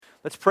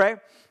Let's pray,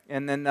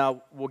 and then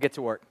we'll get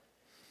to work.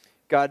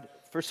 God,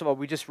 first of all,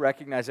 we just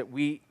recognize that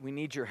we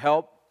need your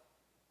help.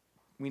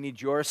 We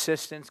need your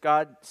assistance,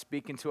 God,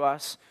 speaking to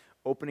us,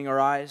 opening our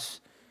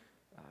eyes.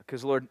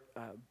 Because, Lord,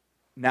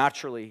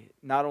 naturally,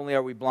 not only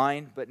are we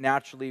blind, but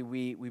naturally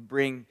we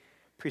bring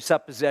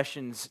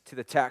presuppositions to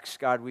the text,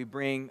 God. We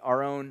bring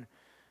our own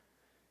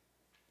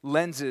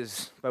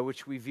lenses by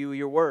which we view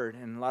your word.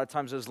 And a lot of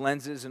times those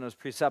lenses and those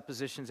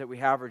presuppositions that we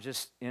have are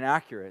just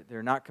inaccurate.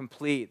 They're not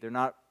complete. They're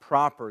not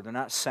proper. They're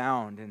not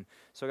sound. And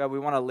so, God, we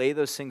want to lay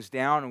those things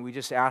down, and we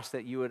just ask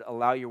that you would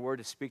allow your word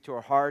to speak to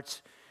our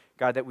hearts.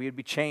 God, that we would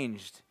be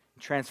changed,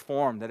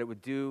 transformed, that it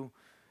would do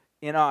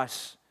in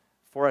us,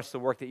 for us, the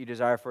work that you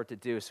desire for it to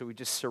do. So we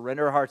just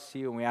surrender our hearts to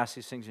you, and we ask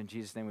these things in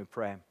Jesus' name we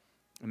pray.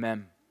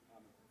 Amen.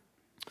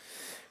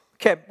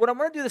 Okay, what I'm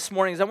going to do this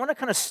morning is I want to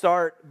kind of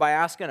start by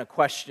asking a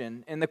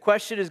question, and the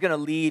question is going to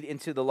lead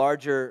into the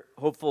larger,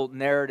 hopeful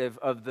narrative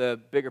of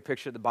the bigger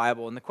picture of the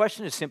Bible. And the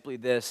question is simply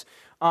this: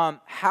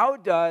 how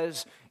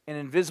does an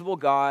invisible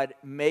God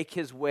make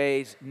his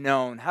ways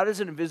known? How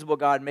does an invisible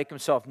God make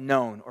himself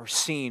known or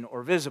seen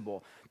or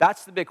visible?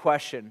 That's the big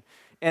question.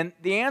 And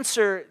the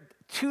answer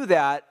to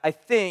that, I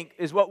think,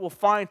 is what we'll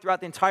find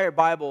throughout the entire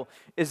Bible,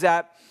 is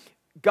that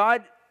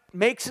God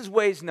makes his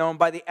ways known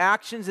by the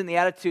actions and the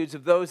attitudes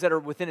of those that are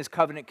within his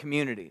covenant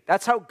community.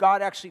 That's how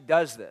God actually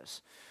does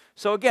this.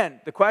 So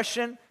again, the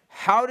question,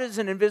 how does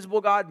an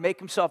invisible God make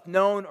himself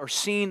known or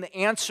seen? The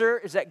answer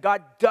is that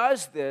God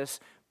does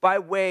this by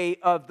way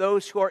of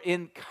those who are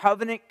in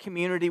covenant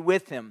community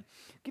with him.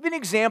 I'll give you an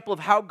example of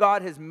how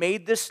God has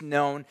made this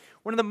known.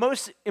 One of the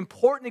most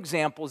important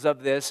examples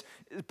of this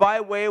is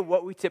by way of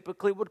what we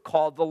typically would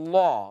call the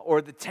law,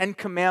 or the Ten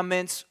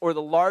Commandments, or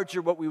the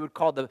larger, what we would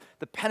call the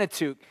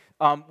Pentateuch,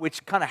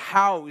 which kind of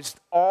housed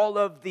all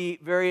of the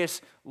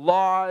various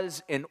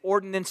laws and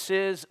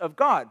ordinances of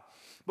God.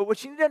 But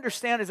what you need to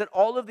understand is that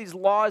all of these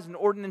laws and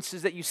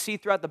ordinances that you see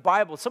throughout the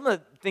Bible, some of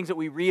the things that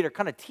we read are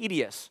kind of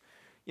tedious.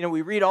 You know,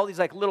 we read all these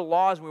like little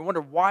laws and we wonder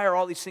why are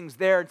all these things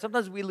there, and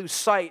sometimes we lose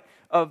sight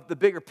of the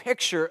bigger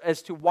picture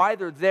as to why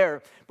they're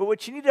there. But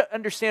what you need to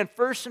understand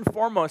first and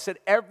foremost, that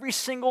every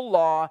single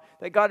law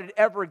that God had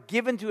ever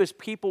given to his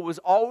people was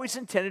always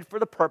intended for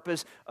the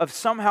purpose of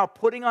somehow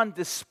putting on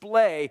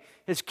display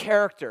his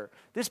character.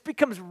 This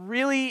becomes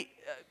really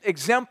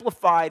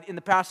exemplified in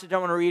the passage I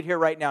want to read here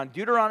right now. In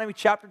Deuteronomy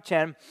chapter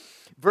 10,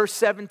 verse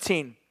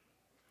 17.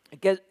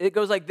 It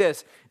goes like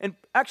this. And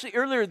actually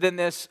earlier than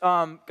this,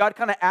 God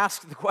kind of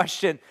asked the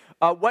question,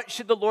 what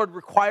should the Lord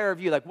require of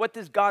you? Like, what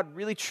does God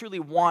really truly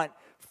want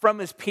from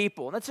his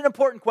people? And that's an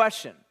important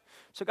question.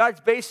 So God's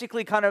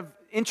basically kind of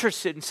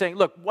interested in saying,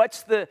 look,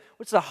 what's the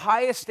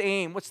highest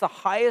aim? What's the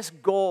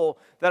highest goal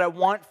that I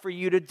want for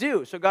you to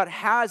do? So God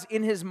has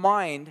in his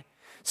mind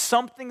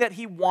something that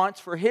he wants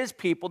for his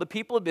people, the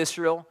people of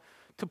Israel,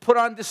 to put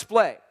on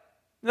display.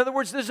 In other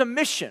words, there's a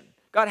mission.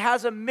 God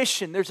has a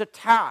mission. There's a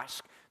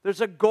task. There's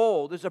a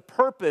goal, there's a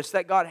purpose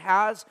that God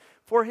has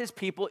for his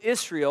people,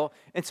 Israel.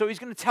 And so he's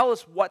going to tell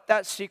us what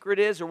that secret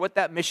is or what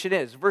that mission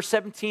is. Verse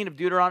 17 of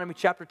Deuteronomy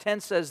chapter 10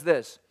 says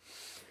this: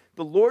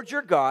 "The Lord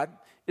your God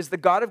is the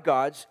God of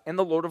gods and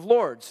the Lord of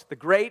lords, the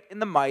great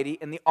and the mighty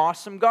and the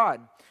awesome God,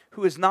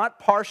 who is not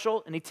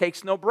partial and he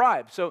takes no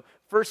bribe." So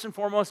first and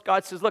foremost,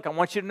 God says, look, I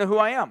want you to know who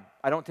I am.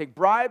 I don't take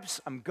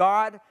bribes. I'm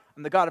God.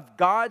 I'm the God of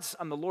gods.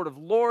 I'm the Lord of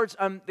lords.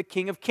 I'm the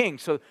King of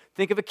kings. So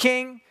think of a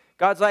king.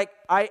 God's like,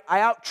 I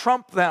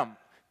out-trump them.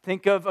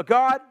 Think of a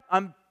God,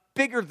 I'm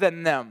bigger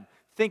than them.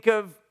 Think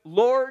of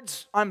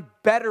lords, I'm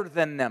better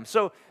than them.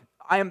 So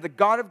I am the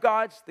God of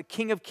gods, the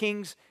King of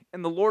kings,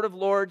 and the Lord of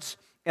lords,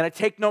 and I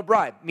take no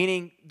bribe,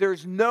 meaning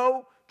there's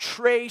no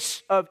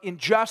trace of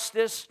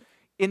injustice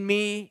in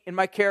me, in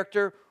my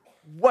character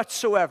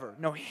whatsoever.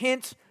 No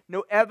hint,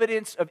 no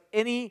evidence of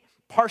any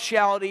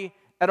partiality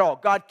at all.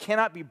 God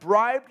cannot be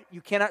bribed.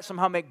 You cannot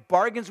somehow make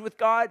bargains with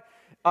God.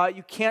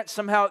 You can't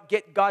somehow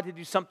get God to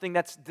do something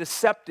that's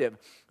deceptive.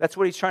 That's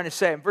what he's trying to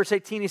say. In verse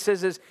 18, he says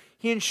this: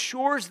 he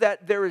ensures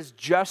that there is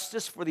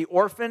justice for the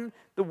orphan,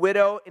 the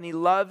widow, and he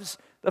loves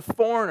the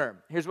foreigner.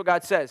 Here's what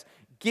God says: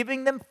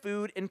 giving them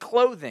food and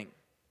clothing.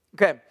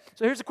 Okay,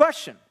 so here's the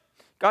question.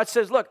 God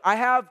says, look, I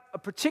have a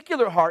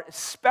particular heart,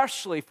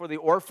 especially for the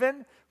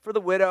orphan, for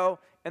the widow,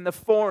 and the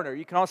foreigner.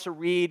 You can also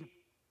read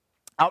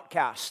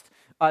outcast.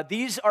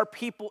 These are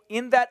people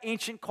in that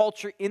ancient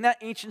culture, in that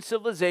ancient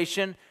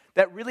civilization,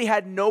 that really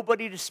had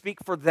nobody to speak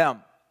for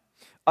them.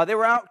 They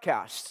were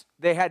outcasts.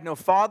 They had no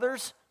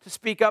fathers to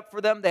speak up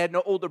for them. They had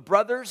no older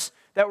brothers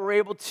that were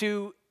able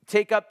to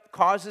take up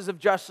causes of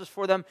justice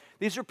for them.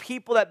 These are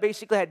people that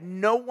basically had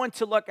no one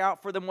to look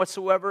out for them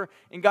whatsoever.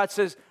 And God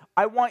says,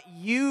 I want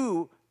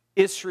you,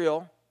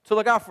 Israel, to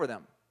look out for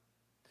them.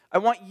 I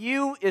want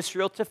you,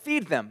 Israel, to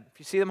feed them if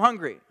you see them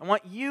hungry. I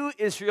want you,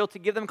 Israel, to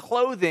give them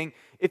clothing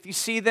if you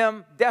see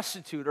them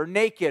destitute or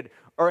naked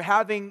or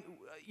having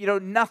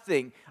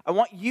nothing. I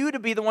want you to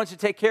be the ones to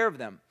take care of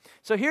them.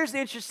 So here's the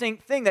interesting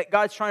thing that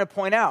God's trying to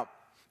point out,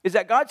 is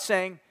that God's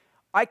saying,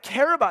 I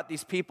care about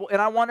these people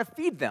and I want to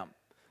feed them.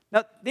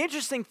 Now, the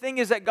interesting thing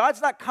is that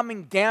God's not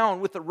coming down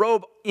with a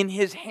robe in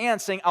his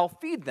hand saying, I'll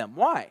feed them.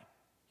 Why?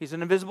 He's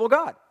an invisible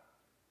God.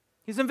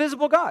 He's an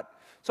invisible God.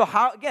 So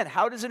how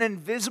does an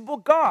invisible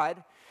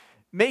God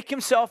make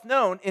himself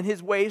known and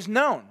his ways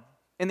known?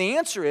 And the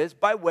answer is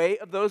by way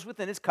of those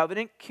within his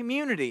covenant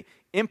community.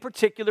 In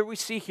particular, we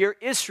see here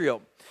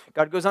Israel.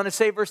 God goes on to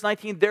say, verse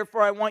 19,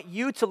 therefore I want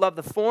you to love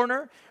the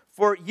foreigner,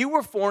 for you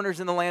were foreigners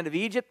in the land of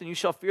Egypt, and you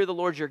shall fear the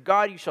Lord your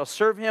God, you shall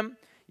serve him,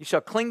 you shall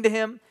cling to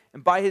him,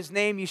 and by his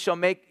name you shall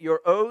make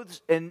your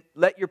oaths, and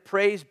let your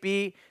praise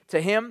be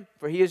to him,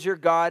 for he is your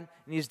God,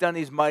 and he's done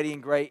these mighty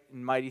and great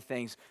and mighty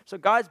things. So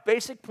God's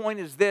basic point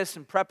is this,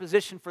 and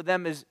proposition for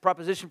them is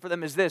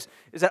this,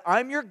 is that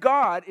I'm your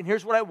God, and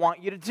here's what I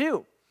want you to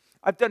do.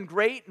 I've done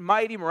great,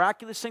 mighty,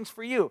 miraculous things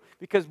for you,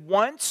 because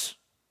once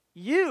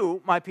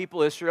you, my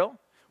people Israel,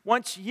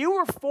 once you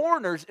were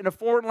foreigners in a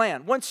foreign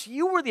land, once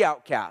you were the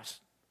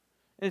outcast,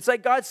 and it's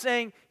like God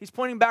saying, he's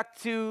pointing back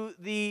to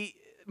the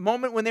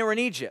moment when they were in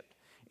Egypt.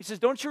 He says,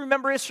 don't you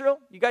remember Israel?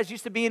 You guys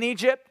used to be in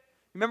Egypt.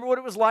 Remember what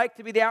it was like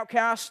to be the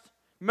outcast?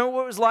 Remember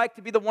what it was like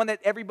to be the one that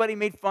everybody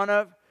made fun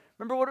of?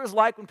 Remember what it was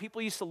like when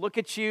people used to look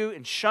at you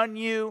and shun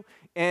you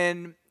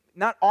and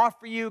not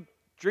offer you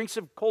drinks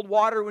of cold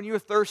water when you were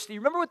thirsty?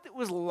 Remember what it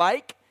was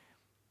like?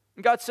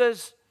 And God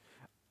says,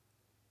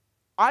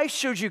 I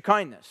showed you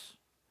kindness.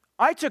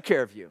 I took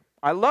care of you.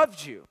 I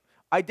loved you.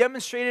 I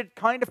demonstrated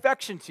kind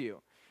affection to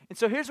you. And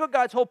so here's what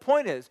God's whole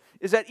point is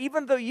that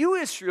even though you,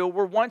 Israel,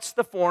 were once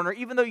the foreigner,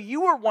 even though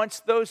you were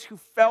once those who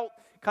felt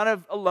kind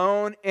of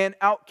alone and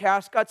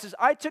outcast, God says,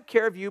 I took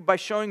care of you by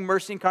showing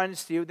mercy and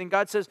kindness to you. Then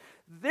God says,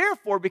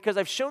 therefore, because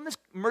I've shown this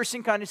mercy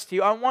and kindness to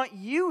you, I want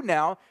you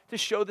now to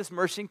show this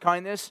mercy and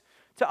kindness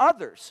to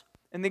others.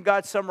 And then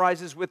God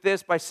summarizes with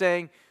this by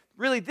saying,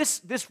 really,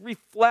 this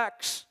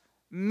reflects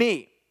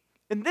me.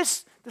 And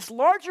this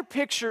larger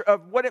picture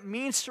of what it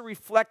means to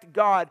reflect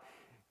God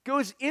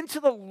goes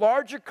into the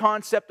larger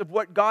concept of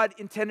what God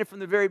intended from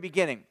the very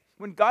beginning.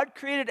 When God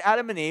created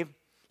Adam and Eve,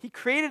 he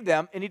created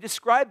them and he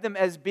described them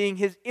as being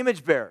his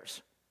image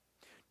bearers.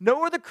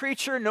 No other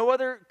creature, no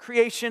other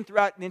creation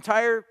throughout the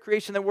entire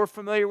creation that we're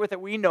familiar with, that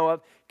we know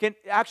of,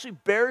 actually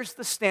bears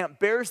the stamp,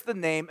 bears the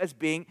name as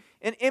being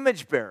an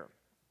image bearer.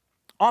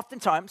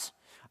 Oftentimes,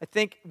 I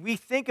think we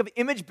think of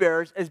image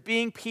bearers as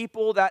being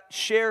people that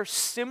share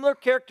similar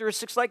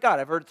characteristics like God.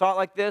 I've heard it taught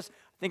like this.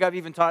 I think I've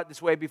even taught it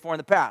this way before in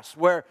the past,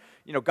 where,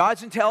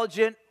 God's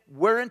intelligent,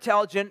 we're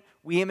intelligent,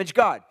 we image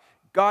God.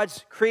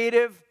 God's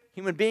creative,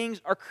 human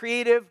beings are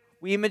creative,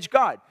 we image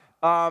God.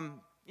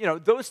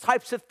 Those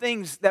types of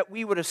things that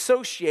we would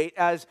associate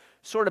as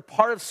sort of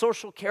part of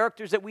social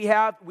characters that we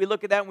have, we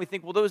look at that and we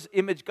think, well, those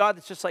image God,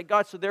 that's just like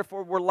God, so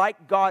therefore we're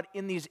like God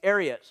in these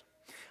areas.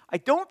 I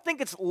don't think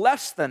it's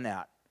less than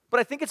that, but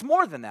I think it's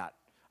more than that.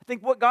 I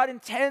think what God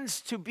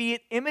intends to be an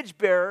image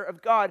bearer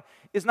of God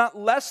is not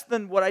less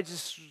than what I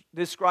just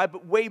described,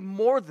 but way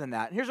more than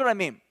that. And here's what I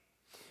mean.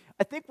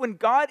 I think when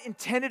God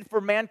intended for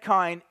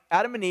mankind,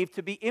 Adam and Eve,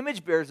 to be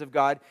image bearers of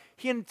God,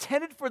 he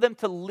intended for them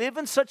to live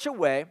in such a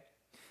way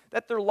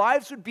that their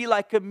lives would be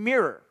like a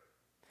mirror.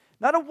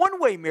 Not a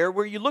one-way mirror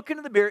where you look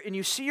into the mirror and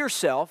you see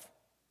yourself,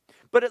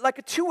 but like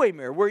a two-way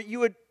mirror where you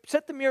would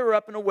set the mirror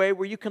up in a way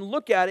where you can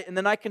look at it and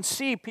then I can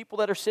see people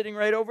that are sitting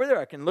right over there.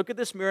 I can look at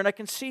this mirror and I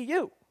can see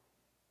you.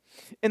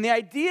 And the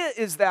idea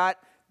is that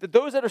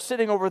those that are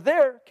sitting over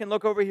there can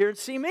look over here and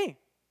see me.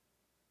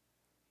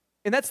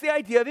 And that's the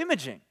idea of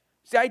imaging.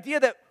 It's the idea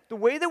that the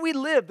way that we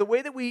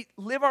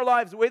live our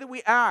lives, the way that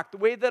we act, the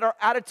way that our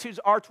attitudes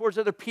are towards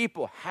other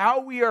people, how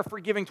we are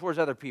forgiving towards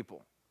other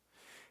people,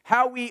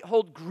 how we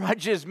hold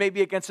grudges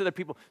maybe against other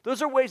people,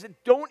 those are ways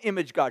that don't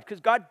image God, because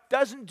God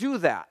doesn't do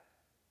that.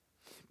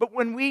 But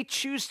when we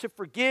choose to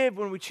forgive,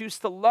 when we choose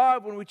to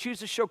love, when we choose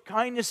to show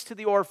kindness to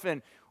the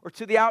orphan or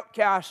to the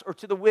outcast or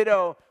to the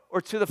widow or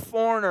to the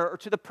foreigner or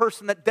to the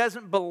person that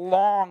doesn't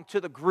belong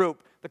to the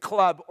group, the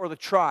club, or the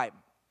tribe,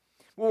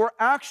 what we're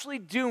actually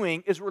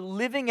doing is we're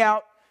living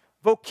out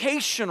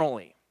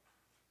vocationally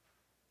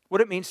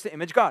what it means to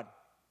image God,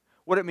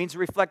 what it means to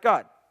reflect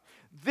God.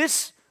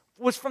 This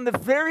was from the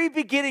very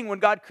beginning when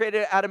God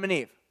created Adam and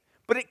Eve.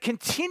 But it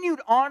continued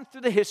on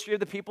through the history of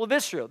the people of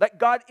Israel, that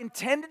God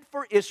intended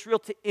for Israel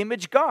to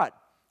image God.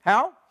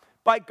 How?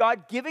 By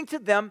God giving to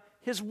them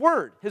his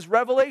word, his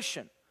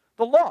revelation,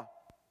 the law.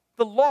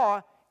 The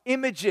law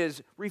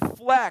images,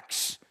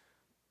 reflects,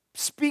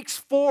 speaks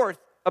forth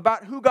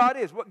about who God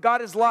is, what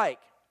God is like.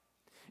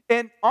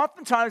 And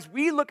oftentimes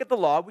we look at the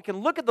law, we can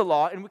look at the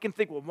law and we can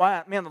think,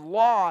 well, man, the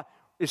law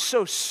is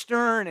so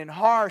stern and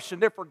harsh,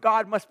 and therefore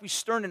God must be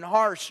stern and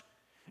harsh.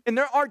 And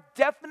there are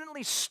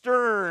definitely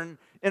stern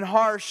and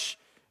harsh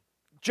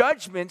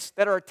judgments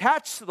that are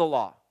attached to the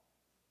law.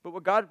 But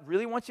what God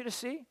really wants you to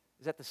see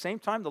is at the same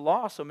time, the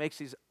law also makes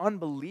these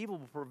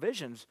unbelievable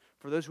provisions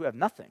for those who have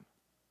nothing.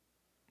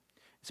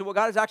 So what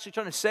God is actually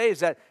trying to say is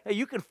that hey,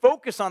 you can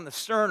focus on the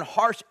stern,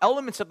 harsh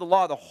elements of the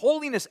law, the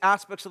holiness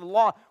aspects of the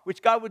law,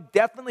 which God would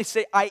definitely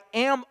say, I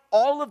am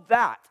all of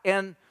that.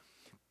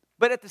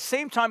 But at the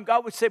same time,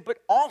 God would say, but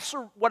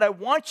also what I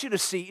want you to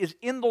see is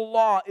in the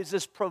law is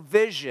this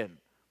provision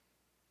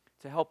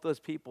to help those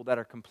people that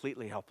are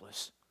completely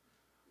helpless.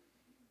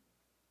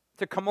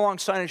 To come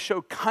alongside and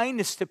show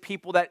kindness to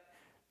people that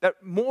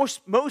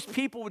most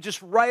people would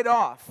just write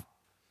off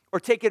or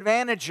take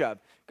advantage of.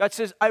 God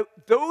says,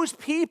 those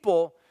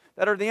people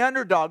that are the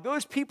underdog,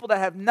 those people that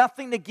have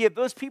nothing to give,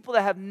 those people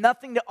that have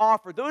nothing to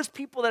offer, those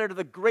people that are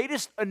the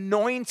greatest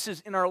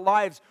annoyances in our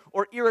lives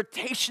or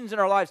irritations in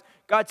our lives,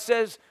 God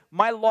says,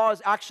 my law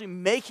is actually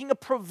making a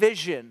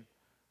provision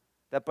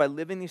that by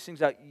living these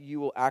things out, you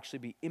will actually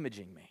be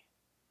imaging me,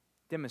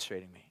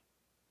 demonstrating me.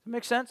 Does that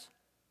make sense?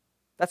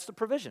 That's the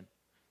provision.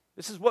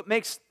 This is what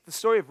makes the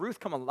story of Ruth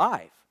come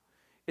alive,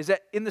 is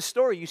that in the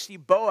story you see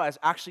Boaz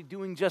actually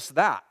doing just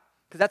that.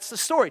 Because that's the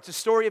story. It's a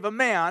story of a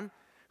man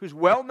who's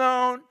well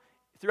known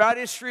throughout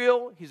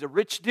Israel. He's a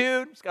rich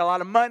dude. He's got a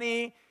lot of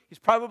money. He's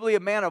probably a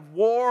man of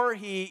war.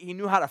 He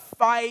knew how to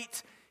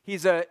fight.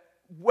 He's a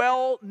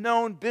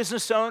well-known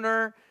business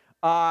owner.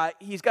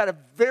 He's got a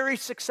very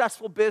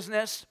successful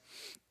business.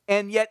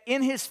 And yet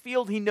in his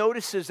field, he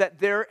notices that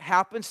there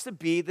happens to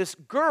be this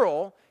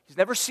girl. He's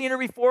never seen her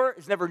before.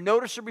 He's never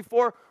noticed her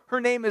before.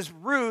 Her name is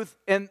Ruth.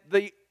 And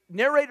the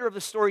narrator of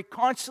the story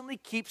constantly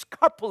keeps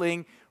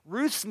coupling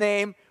Ruth's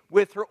name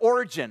with her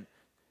origin,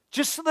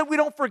 just so that we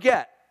don't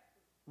forget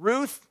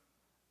Ruth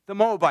the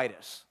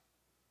Moabitess.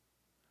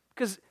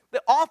 Because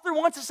the author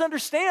wants us to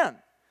understand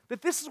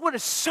that this is what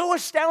is so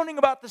astounding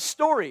about the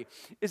story,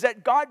 is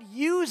that God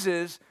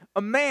uses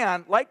a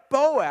man like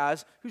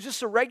Boaz, who's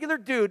just a regular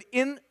dude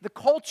in the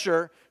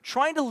culture,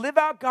 trying to live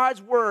out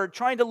God's word,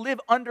 trying to live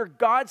under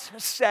God's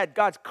hesed,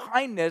 God's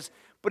kindness,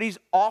 but he's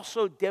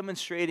also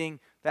demonstrating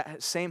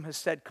that same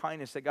hesed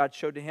kindness that God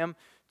showed to him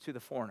to the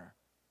foreigner.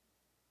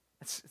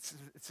 It's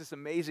this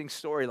amazing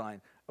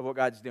storyline of what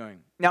God's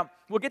doing. Now,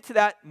 we'll get to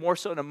that more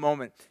so in a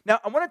moment.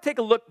 Now, I want to take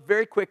a look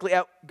very quickly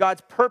at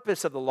God's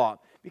purpose of the law,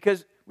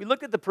 because we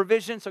looked at the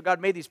provision, so God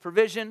made these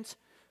provisions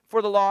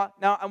for the law.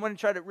 Now, I want to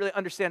try to really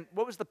understand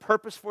what was the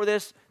purpose for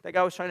this, that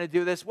God was trying to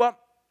do this. Well,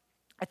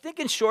 I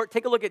think in short,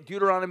 take a look at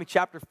Deuteronomy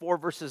chapter 4,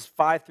 verses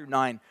 5 through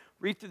 9.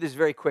 Read through this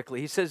very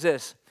quickly. He says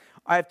this,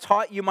 I have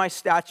taught you my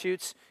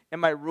statutes and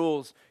my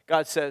rules,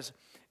 God says,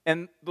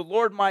 and the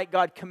Lord my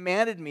God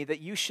commanded me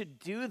that you should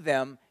do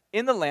them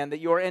in the land that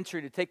you are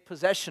entering to take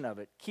possession of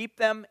it. Keep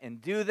them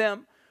and do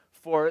them,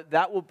 for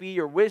that will be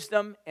your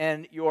wisdom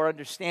and your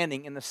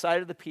understanding in the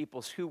sight of the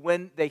peoples, who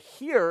when they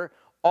hear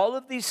all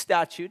of these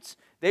statutes,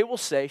 they will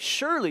say,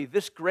 surely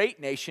this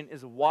great nation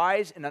is a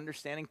wise and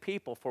understanding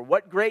people. For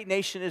what great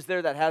nation is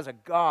there that has a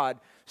God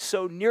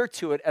so near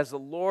to it as the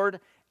Lord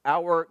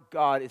our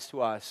God is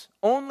to us?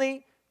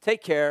 Only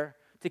take care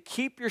to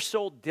keep your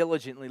soul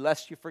diligently,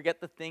 lest you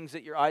forget the things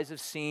that your eyes have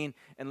seen,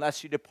 and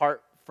lest you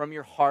depart from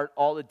your heart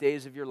all the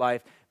days of your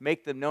life.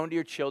 Make them known to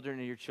your children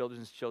and your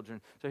children's children.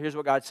 So here's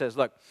what God says.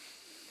 Look,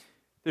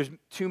 there's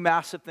two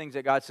massive things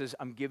that God says,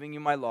 I'm giving you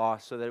my law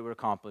so that it would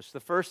accomplish. The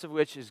first of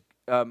which is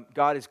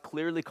God is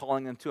clearly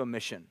calling them to a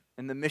mission.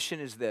 And the mission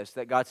is this,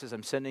 that God says,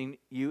 I'm sending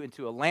you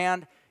into a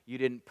land you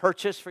didn't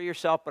purchase for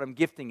yourself, but I'm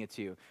gifting it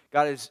to you.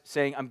 God is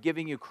saying, I'm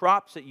giving you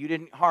crops that you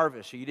didn't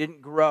harvest or you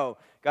didn't grow.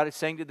 God is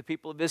saying to the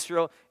people of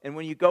Israel, and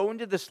when you go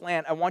into this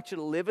land, I want you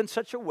to live in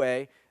such a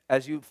way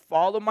as you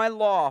follow my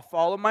law,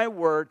 follow my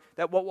word,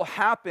 that what will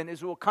happen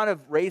is it will kind of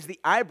raise the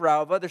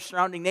eyebrow of other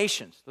surrounding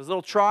nations. Those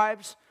little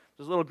tribes,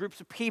 those little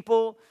groups of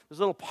people, those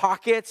little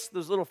pockets,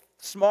 those little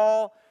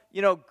small,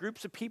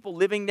 groups of people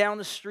living down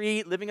the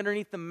street, living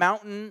underneath the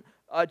mountain,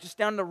 just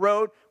down the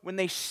road, when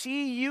they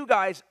see you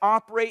guys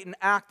operate and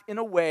act in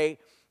a way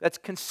that's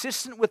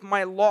consistent with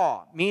my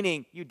law,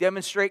 meaning you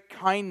demonstrate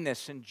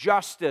kindness and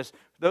justice for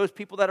those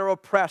people that are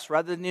oppressed,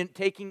 rather than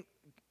taking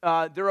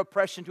their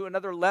oppression to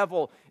another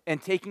level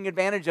and taking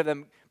advantage of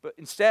them, but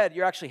instead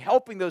you're actually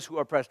helping those who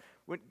are oppressed.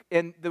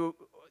 And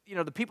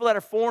the people that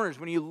are foreigners,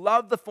 when you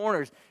love the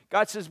foreigners,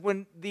 God says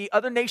when the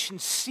other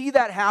nations see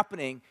that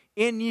happening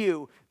in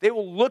you, they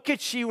will look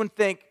at you and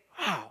think,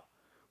 wow,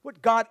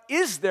 what God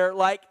is there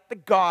like the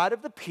God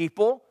of the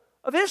people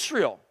of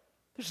Israel?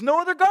 There's no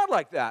other God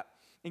like that.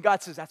 And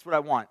God says, that's what I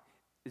want,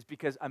 is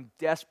because I'm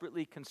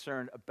desperately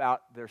concerned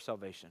about their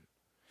salvation.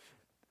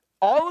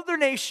 All of their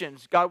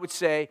nations, God would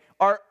say,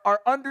 are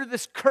under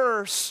this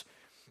curse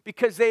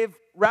because they've,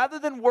 rather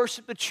than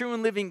worship the true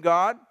and living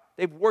God,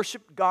 they've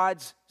worshiped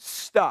God's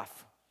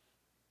stuff.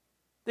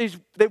 They've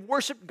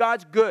worshiped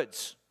God's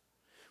goods.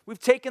 We've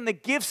taken the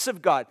gifts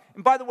of God.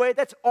 And by the way,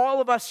 that's all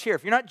of us here.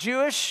 If you're not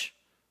Jewish,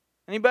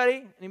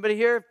 anybody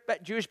here,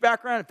 Jewish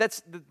background? If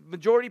that's the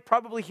majority,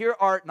 probably here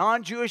are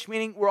non-Jewish,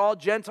 meaning we're all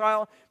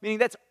Gentile, meaning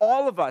that's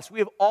all of us. We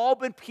have all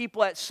been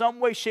people at some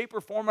way, shape,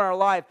 or form in our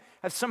life,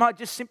 have somehow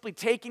just simply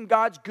taken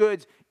God's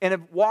goods and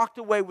have walked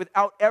away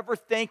without ever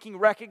thanking,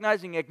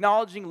 recognizing,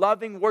 acknowledging,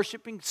 loving,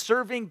 worshiping,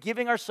 serving,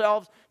 giving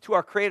ourselves to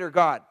our Creator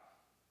God.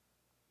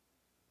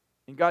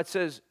 And God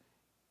says,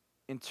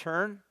 in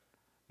turn,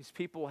 these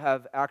people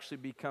have actually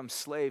become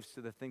slaves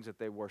to the things that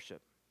they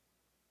worship.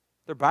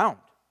 They're bound.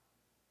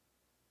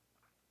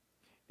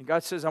 And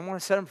God says, I want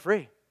to set them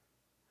free.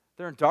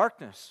 They're in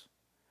darkness.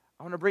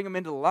 I want to bring them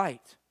into the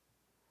light.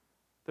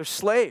 They're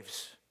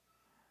slaves.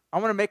 I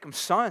want to make them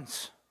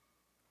sons.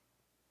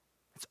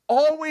 It's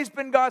always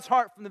been God's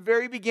heart from the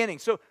very beginning.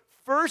 So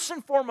first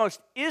and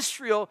foremost,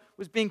 Israel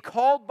was being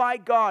called by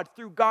God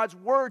through God's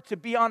word to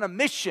be on a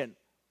mission,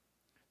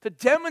 to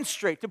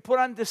demonstrate, to put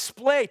on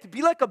display, to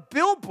be like a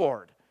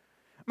billboard.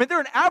 I mean, they're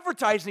an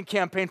advertising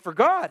campaign for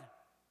God.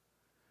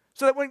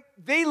 So that when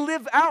they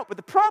live out, but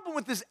the problem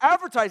with this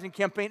advertising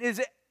campaign is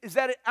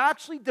that it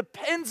actually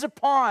depends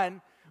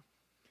upon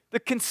the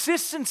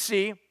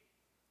consistency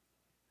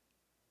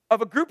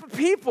of a group of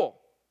people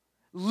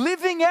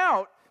living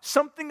out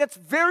something that's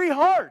very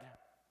hard.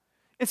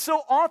 And so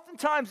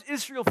oftentimes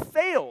Israel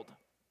failed.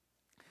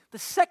 The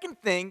second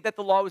thing that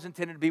the law was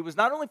intended to be was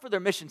not only for their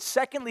mission,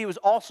 secondly, it was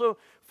also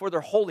for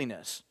their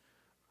holiness.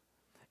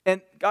 And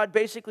God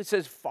basically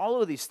says,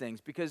 follow these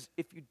things, because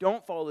if you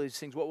don't follow these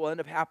things, what will end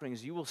up happening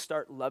is you will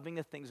start loving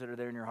the things that are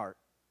there in your heart.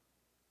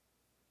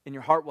 And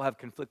your heart will have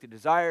conflicted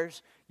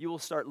desires. You will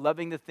start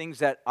loving the things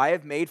that I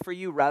have made for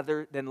you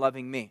rather than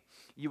loving me.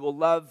 You will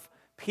love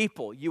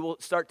people. You will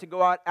start to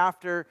go out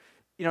after,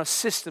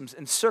 systems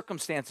and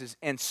circumstances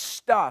and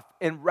stuff.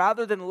 And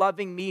rather than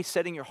loving me,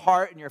 setting your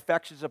heart and your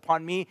affections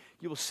upon me,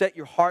 you will set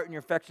your heart and your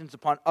affections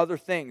upon other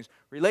things,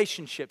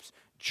 relationships,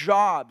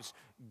 jobs,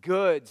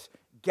 goods,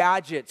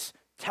 gadgets,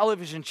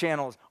 television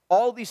channels,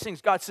 all these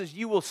things. God says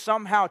you will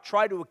somehow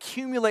try to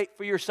accumulate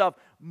for yourself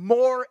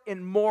more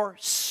and more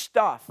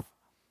stuff.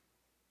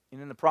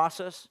 And in the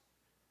process,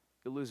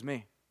 you'll lose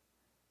me.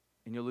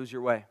 And you'll lose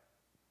your way.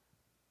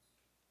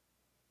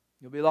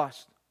 You'll be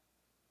lost.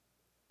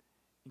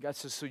 And God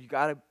says, so you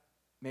got to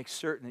make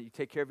certain that you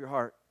take care of your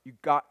heart. You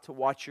got to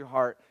watch your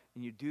heart.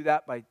 And you do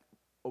that by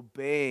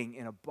obeying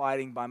and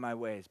abiding by my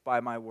ways,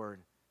 by my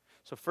word.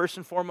 So first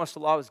and foremost,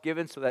 the law was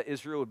given so that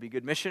Israel would be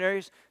good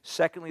missionaries.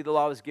 Secondly, the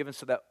law was given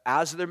so that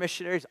as their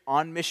missionaries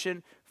on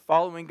mission,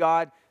 following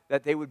God,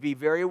 that they would be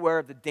very aware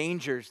of the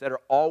dangers that are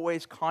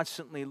always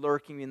constantly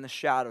lurking in the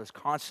shadows,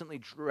 constantly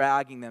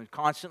dragging them,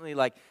 constantly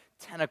like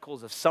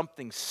tentacles of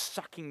something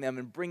sucking them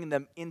and bringing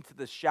them into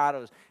the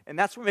shadows. And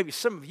that's where maybe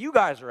some of you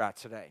guys are at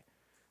today.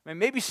 I mean,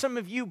 maybe some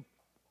of you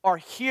are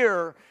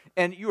here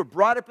and you were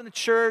brought up in the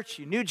church,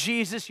 you knew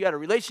Jesus, you had a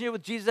relationship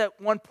with Jesus at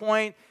one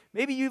point.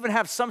 Maybe you even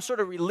have some sort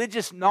of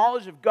religious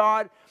knowledge of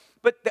God,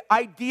 but the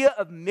idea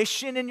of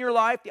mission in your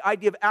life, the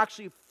idea of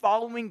actually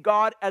following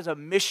God as a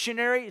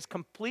missionary is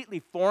completely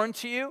foreign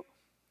to you.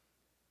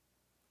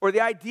 Or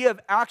the idea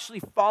of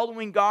actually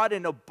following God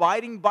and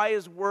abiding by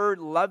His word,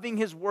 loving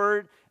His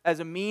word as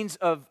a means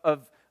of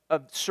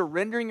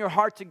surrendering your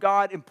heart to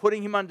God and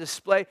putting Him on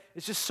display,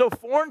 it's just so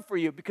foreign for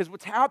you, because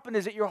what's happened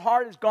is that your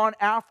heart has gone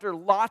after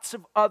lots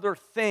of other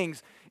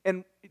things,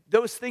 and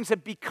those things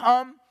have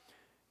become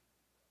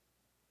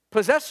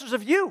possessors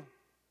of you.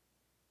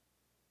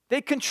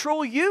 They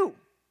control you.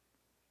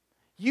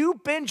 You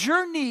bend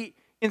your knee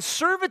in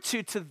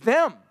servitude to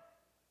them.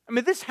 I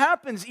mean, this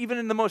happens even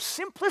in the most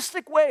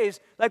simplistic ways,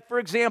 like, for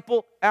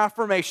example,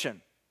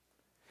 affirmation.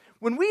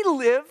 When we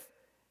live,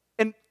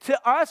 and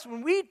to us,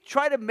 when we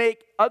try to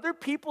make other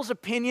people's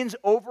opinions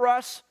over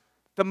us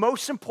the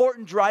most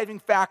important driving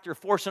factor,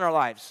 force in our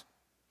lives,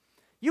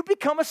 you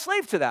become a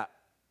slave to that.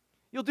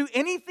 You'll do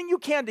anything you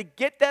can to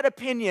get that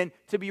opinion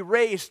to be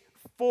raised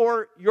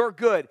for your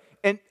good.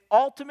 And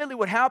ultimately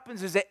what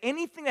happens is that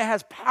anything that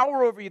has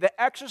power over you,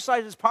 that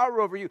exercises power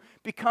over you,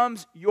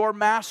 becomes your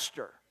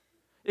master.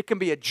 It can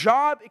be a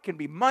job, it can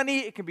be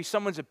money, it can be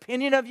someone's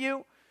opinion of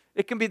you,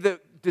 it can be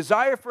the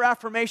desire for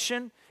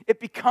affirmation.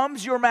 It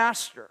becomes your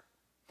master.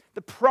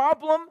 The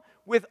problem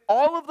with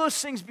all of those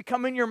things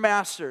becoming your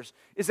masters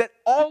is that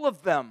all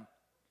of them,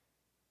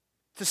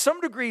 to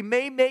some degree,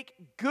 may make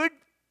good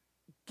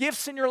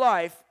gifts in your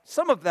life,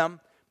 some of them,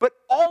 but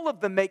all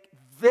of them make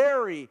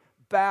very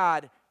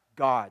bad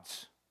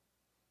gods.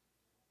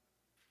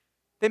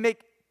 They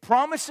make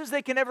promises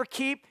they can never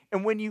keep,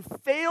 and when you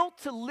fail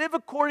to live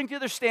according to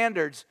their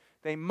standards,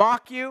 they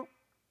mock you,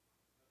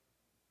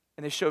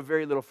 and they show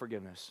very little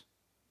forgiveness.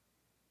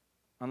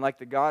 Unlike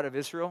the God of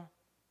Israel,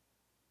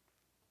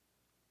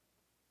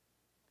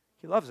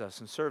 He loves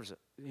us and serves it.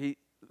 He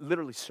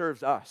literally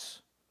serves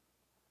us.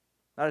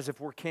 Not as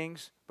if we're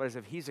kings, but as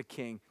if He's a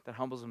king that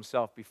humbles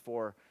Himself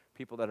before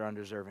people that are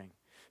undeserving.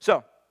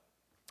 So,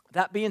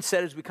 that being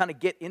said, as we kind of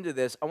get into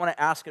this, I want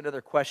to ask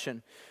another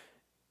question.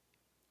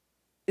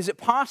 Is it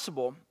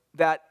possible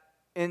that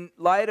in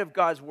light of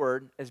God's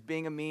word as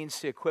being a means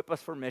to equip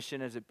us for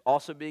mission, as it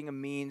also being a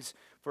means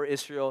for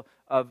Israel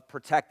of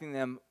protecting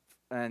them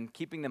and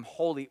keeping them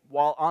holy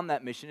while on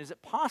that mission, is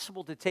it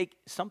possible to take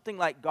something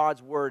like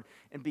God's word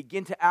and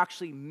begin to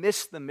actually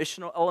miss the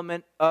missional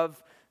element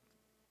of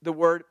the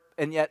word,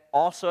 and yet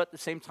also at the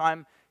same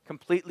time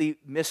completely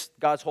miss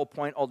God's whole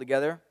point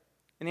altogether?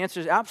 And the answer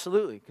is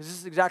absolutely, because this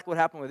is exactly what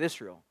happened with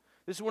Israel.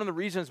 This is one of the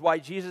reasons why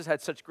Jesus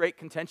had such great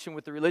contention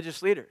with the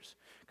religious leaders.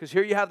 Because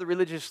here you have the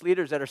religious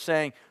leaders that are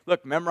saying,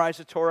 look, memorize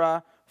the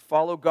Torah,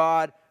 follow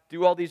God,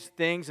 do all these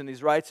things and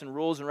these rights and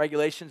rules and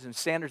regulations and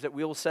standards that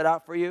we will set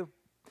out for you.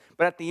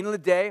 But at the end of the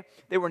day,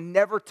 they were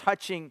never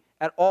touching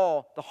at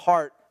all the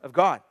heart of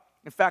God.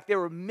 In fact, they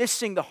were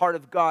missing the heart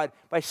of God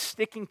by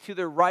sticking to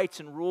their rights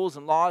and rules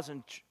and laws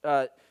and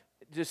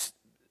just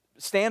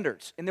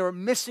standards, and they were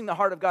missing the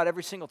heart of God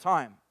every single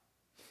time.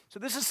 So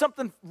this is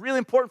something really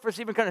important for us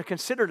to even kind of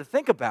consider, to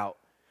think about,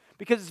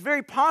 because it's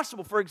very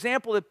possible, for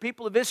example, the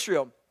people of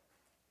Israel,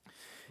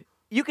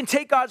 you can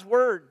take God's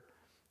word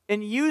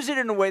and use it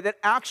in a way that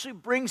actually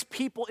brings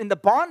people into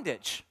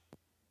bondage.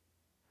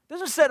 It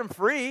doesn't set them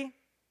free.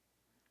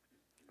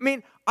 I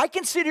mean, I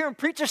can sit here and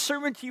preach a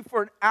sermon to you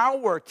for an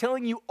hour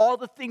telling you all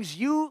the things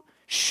you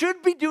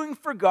should be doing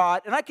for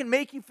God, and I can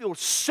make you feel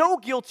so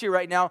guilty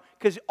right now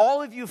because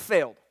all of you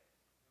failed.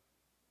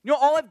 You know,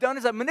 all I've done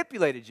is I've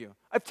manipulated you.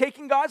 I've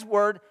taken God's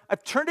word,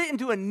 I've turned it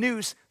into a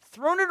noose,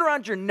 thrown it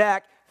around your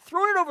neck,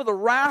 thrown it over the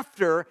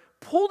rafter,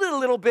 pulled it a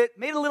little bit,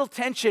 made a little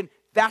tension.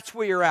 That's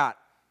where you're at.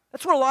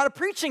 That's what a lot of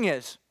preaching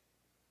is.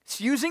 It's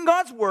using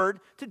God's word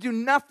to do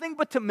nothing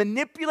but to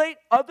manipulate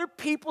other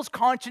people's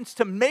conscience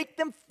to make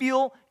them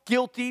feel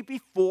guilty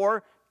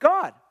before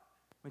God.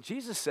 When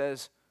Jesus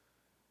says,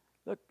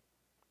 look,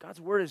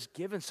 God's word is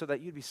given so that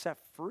you'd be set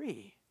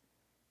free.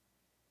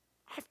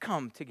 I've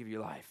come to give you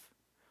life.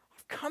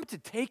 I've come to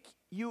take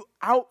you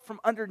out from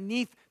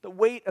underneath the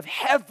weight of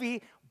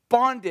heavy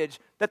bondage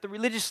that the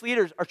religious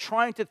leaders are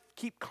trying to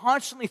keep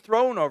constantly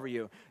throwing over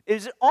you.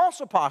 Is it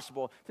also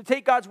possible to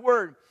take God's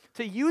word,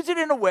 to use it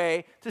in a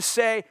way to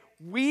say,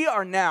 we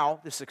are now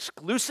this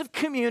exclusive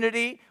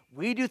community,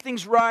 we do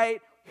things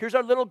right, here's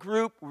our little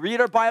group, we read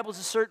our Bibles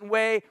a certain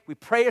way, we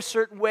pray a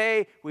certain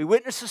way, we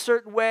witness a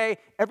certain way,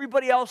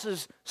 everybody else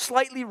is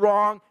slightly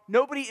wrong,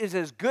 nobody is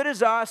as good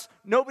as us,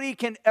 nobody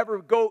can ever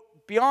go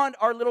beyond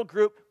our little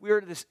group. We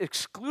are this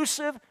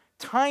exclusive,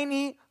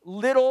 tiny,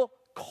 little,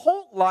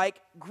 cult-like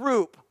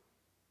group.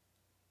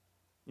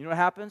 You know what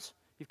happens?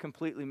 You've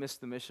completely missed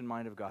the mission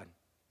mind of God.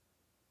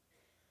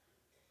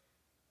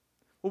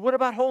 Well, what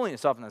about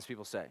holiness? Oftentimes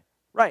people say,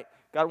 right,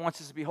 God wants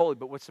us to be holy,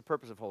 but what's the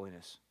purpose of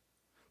holiness?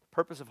 The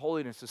purpose of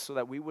holiness is so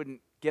that we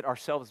wouldn't get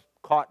ourselves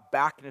caught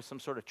back into some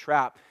sort of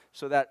trap,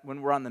 so that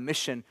when we're on the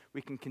mission,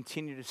 we can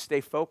continue to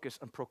stay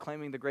focused on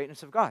proclaiming the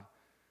greatness of God.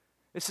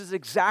 This is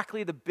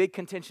exactly the big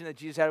contention that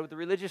Jesus had with the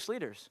religious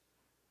leaders.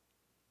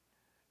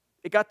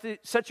 It got to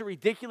such a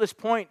ridiculous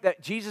point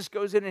that Jesus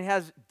goes in and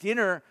has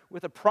dinner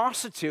with a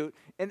prostitute,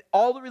 and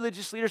all the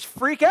religious leaders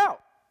freak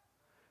out.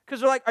 Because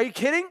they're like, are you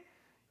kidding?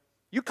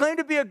 You claim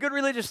to be a good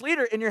religious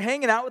leader, and you're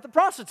hanging out with a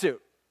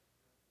prostitute.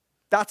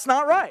 That's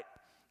not right.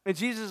 And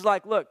Jesus is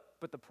like, look,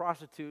 but the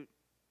prostitute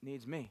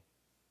needs me.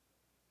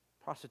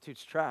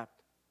 Prostitute's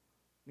trapped.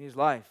 Needs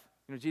life.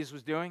 You know what Jesus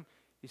was doing?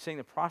 He's saying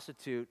the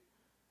prostitute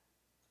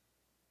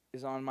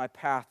is on my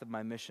path of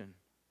my mission,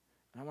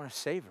 and I want to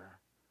save her.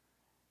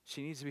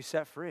 She needs to be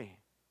set free.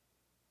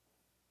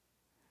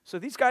 So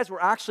these guys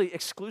were actually an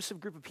exclusive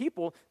group of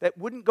people that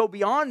wouldn't go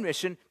beyond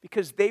mission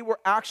because they were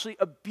actually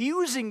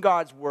abusing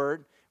God's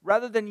word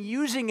rather than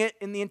using it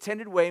in the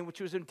intended way in which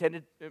it was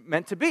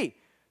meant to be,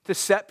 to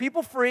set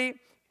people free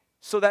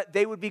so that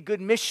they would be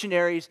good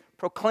missionaries,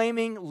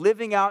 proclaiming,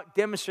 living out,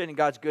 demonstrating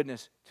God's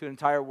goodness to an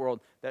entire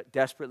world that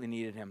desperately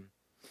needed him.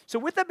 So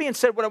with that being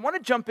said, what I want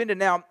to jump into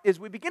now is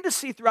we begin to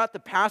see throughout the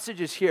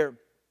passages here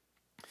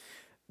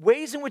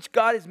ways in which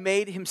God has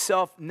made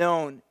himself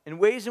known and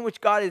ways in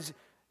which God has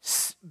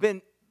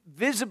been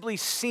visibly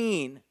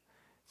seen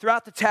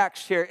throughout the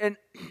text here. And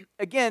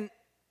again,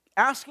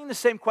 asking the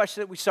same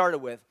question that we started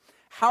with.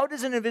 How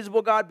does an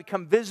invisible God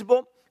become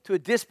visible to a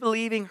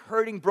disbelieving,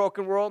 hurting,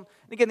 broken world?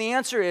 And again, the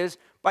answer is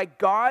by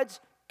God's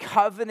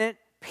covenant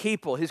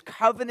people, his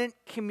covenant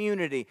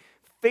community,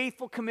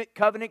 faithful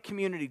covenant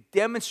community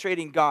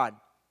demonstrating God.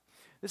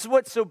 This is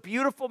what's so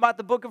beautiful about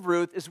the book of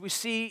Ruth is we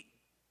see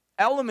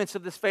elements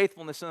of this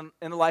faithfulness in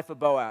the life of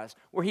Boaz,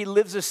 where he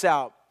lives this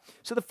out.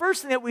 So the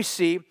first thing that we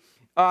see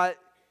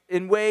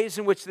in ways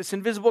in which this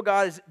invisible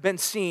God has been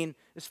seen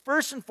is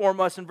first and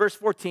foremost in verse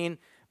 14,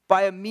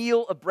 by a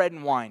meal of bread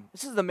and wine.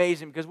 This is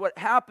amazing because what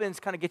happens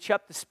kind of gets you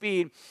up to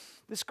speed.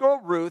 This girl,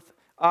 Ruth,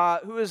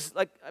 who is,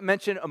 like I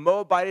mentioned, a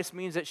Moabitess,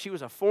 means that she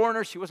was a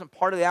foreigner. She wasn't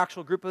part of the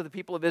actual group of the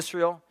people of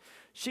Israel.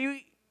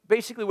 She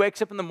basically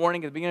wakes up in the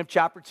morning at the beginning of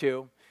chapter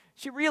 2.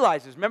 She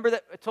realizes, remember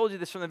that I told you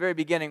this from the very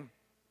beginning,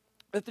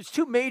 that there's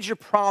two major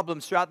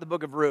problems throughout the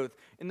book of Ruth,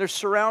 and they're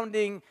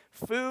surrounding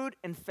food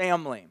and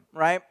family,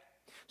 right?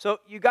 So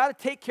you got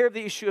to take care of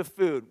the issue of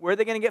food. Where are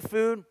they going to get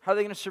food? How are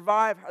they going to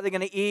survive? How are they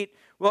going to eat?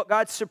 Well,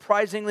 God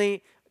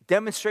surprisingly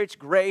demonstrates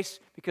grace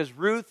because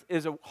Ruth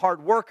is a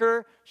hard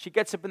worker. She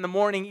gets up in the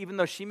morning even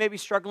though she may be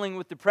struggling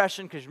with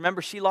depression because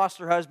remember, she lost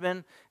her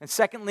husband. And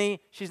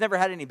secondly, she's never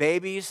had any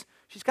babies.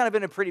 She's kind of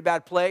in a pretty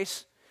bad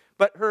place.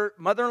 But her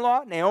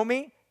mother-in-law,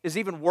 Naomi, is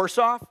even worse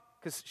off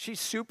because she's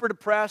super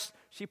depressed.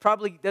 She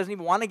probably doesn't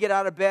even want to get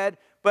out of bed.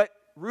 But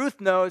Ruth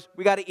knows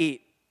we got to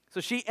eat. So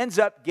she ends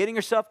up getting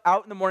herself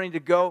out in the morning to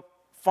go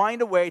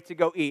find a way to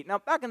go eat. Now,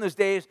 back in those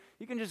days,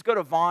 you can just go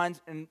to Vons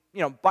and,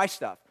 buy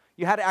stuff.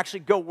 You had to actually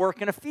go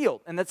work in a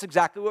field, and that's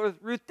exactly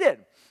what Ruth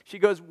did. She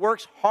goes,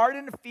 works hard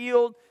in the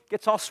field,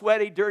 gets all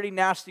sweaty, dirty,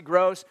 nasty,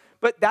 gross,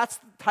 but that's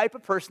the type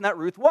of person that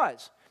Ruth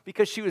was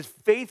because she was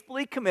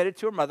faithfully committed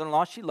to her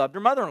mother-in-law. She loved her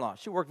mother-in-law.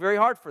 She worked very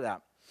hard for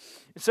that.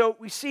 And so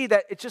we see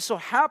that it just so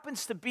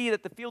happens to be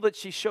that the field that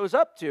she shows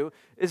up to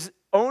is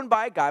owned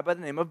by a guy by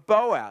the name of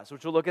Boaz,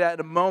 which we'll look at in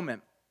a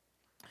moment.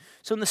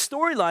 So in the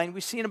storyline,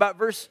 we see in about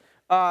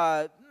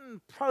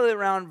probably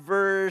around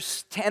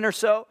verse 10 or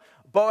so,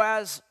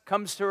 Boaz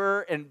comes to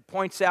her and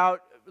points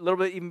out a little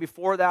bit even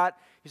before that.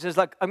 He says,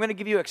 "Look, I'm going to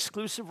give you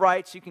exclusive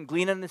rights. You can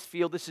glean in this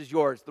field. This is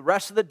yours. The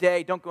rest of the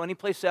day, don't go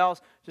anyplace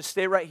else. Just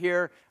stay right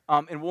here,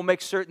 and we'll make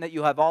certain that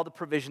you have all the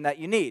provision that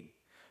you need."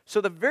 So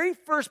the very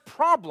first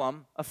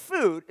problem of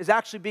food is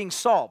actually being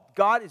solved.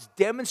 God is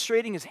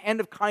demonstrating his hand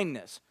of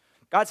kindness.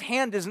 God's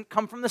hand doesn't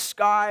come from the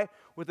sky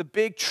with a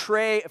big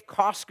tray of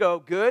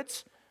Costco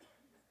goods.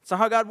 That's not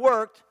how God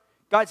worked.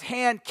 God's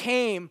hand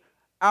came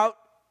out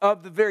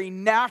of the very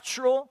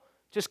natural,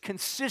 just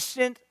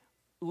consistent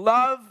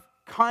love,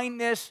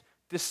 kindness,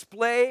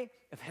 display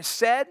of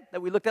Hesed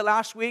that we looked at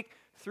last week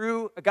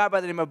through a guy by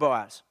the name of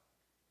Boaz.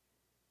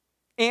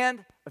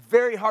 And a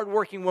very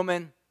hardworking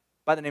woman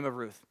by the name of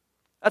Ruth.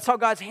 That's how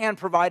God's hand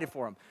provided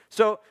for him.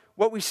 So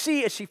what we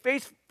see as she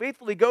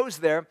faithfully goes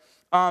there,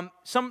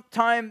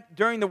 sometime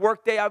during the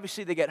workday,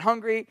 obviously they get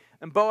hungry,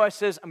 and Boaz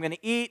says, "I'm going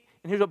to eat."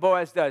 And here's what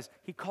Boaz does.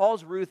 He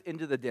calls Ruth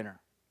into the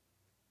dinner.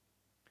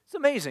 It's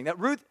amazing that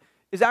Ruth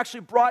is actually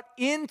brought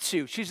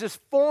into. She's this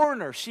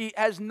foreigner. She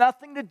has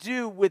nothing to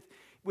do with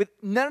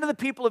none of the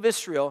people of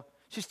Israel.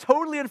 She's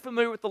totally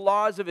unfamiliar with the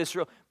laws of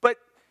Israel, but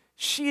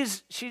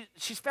she's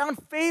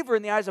found favor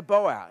in the eyes of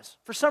Boaz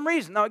for some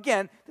reason. Now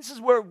again, this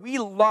is where we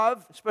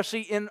love,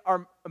 especially in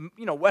our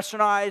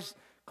westernized,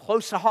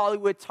 close to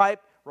Hollywood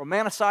type,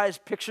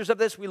 romanticized pictures of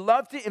this. We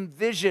love to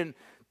envision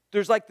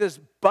there's like this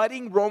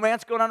budding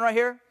romance going on right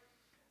here.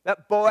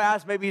 That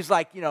Boaz, maybe he's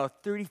like,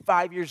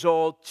 35 years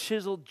old,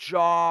 chiseled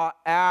jaw,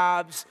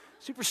 abs,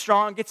 super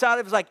strong, gets out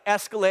of his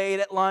Escalade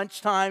at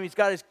lunchtime. He's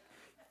got his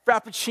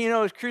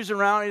Frappuccino, he's cruising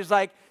around, he's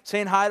like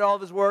saying hi to all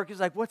of his work. He's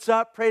like, "What's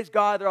up? Praise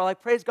God." They're all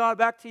like, "Praise God,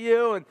 back to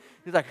you." And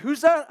he's like,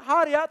 "Who's that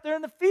hottie out there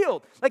in the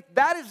field?" Like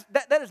that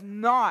is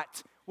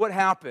not what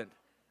happened.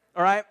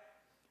 All right?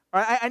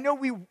 I know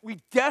we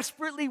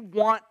desperately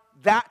want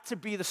that to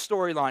be the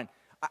storyline.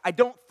 I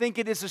don't think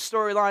it is a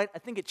storyline. I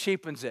think it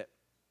cheapens it.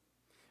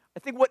 I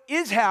think what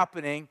is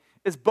happening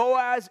is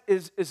Boaz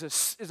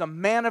is a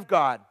man of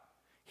God.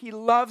 He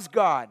loves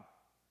God.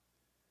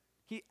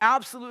 He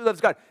absolutely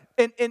loves God.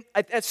 And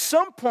at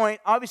some point,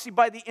 obviously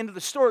by the end of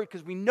the story,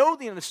 because we know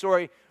the end of the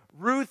story,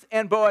 Ruth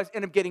and Boaz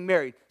end up getting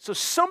married. So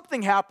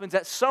something happens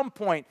at some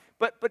point.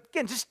 But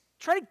again, just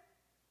try to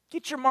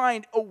get your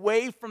mind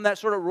away from that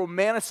sort of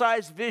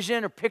romanticized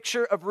vision or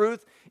picture of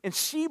Ruth and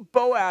see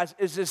Boaz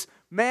as this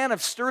man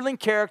of sterling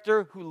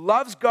character who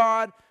loves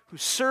God, who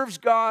serves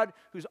God,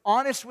 who's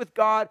honest with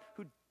God,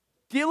 who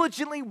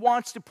diligently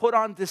wants to put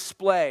on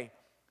display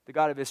the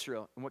God of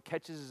Israel. And what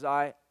catches his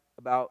eye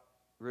about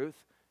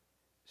Ruth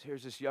is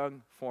here's this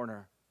young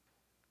foreigner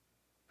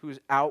who's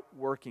out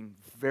working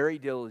very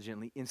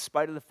diligently in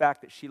spite of the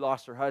fact that she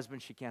lost her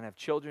husband, she can't have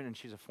children, and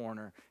she's a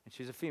foreigner, and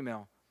she's a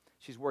female.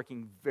 She's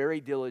working very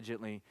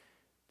diligently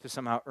to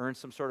somehow earn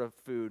some sort of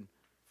food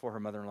for her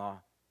mother-in-law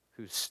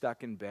who's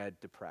stuck in bed,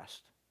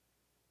 depressed.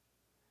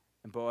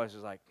 And Boaz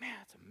is like, "Man,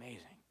 that's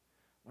amazing.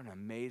 What an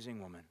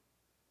amazing woman.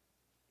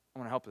 I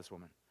want to help this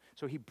woman."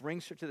 So he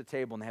brings her to the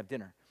table and they have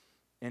dinner.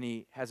 And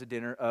he has a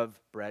dinner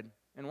of bread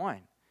and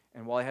wine.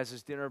 And while he has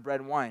his dinner of bread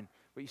and wine,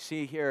 what you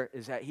see here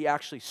is that he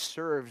actually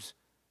serves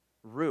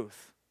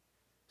Ruth.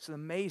 It's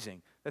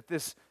amazing that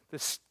this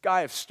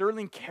guy of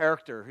sterling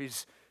character,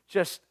 he's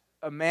just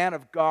a man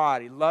of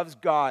God. He loves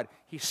God.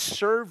 He's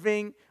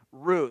serving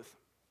Ruth.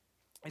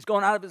 He's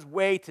going out of his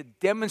way to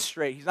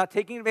demonstrate. He's not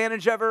taking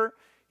advantage of her.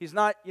 He's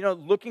not,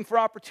 looking for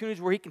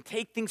opportunities where he can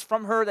take things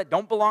from her that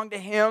don't belong to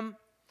him.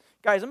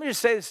 Guys, let me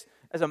just say this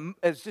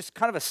as just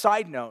kind of a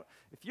side note.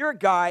 If you're a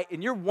guy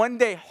and you're one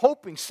day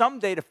hoping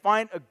someday to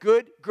find a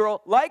good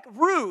girl like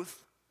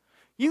Ruth,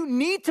 you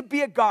need to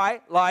be a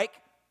guy like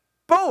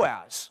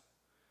Boaz.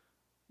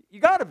 You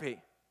got to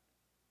be.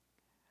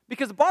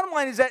 Because the bottom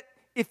line is that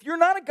if you're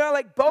not a guy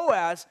like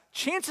Boaz,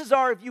 chances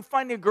are if you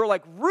find a girl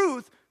like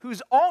Ruth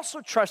who's also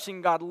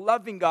trusting God,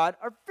 loving God,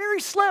 are very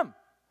slim.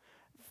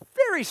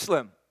 Very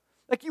slim.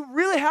 Like you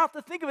really have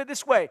to think of it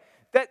this way,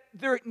 that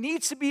there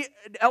needs to be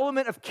an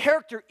element of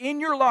character in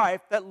your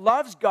life that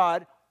loves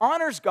God,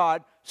 honors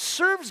God,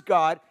 serves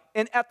God,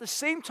 and at the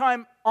same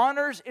time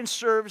honors and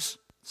serves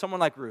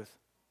someone like Ruth.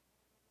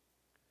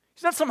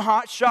 He's not some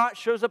hot shot,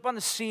 shows up on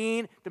the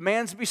scene,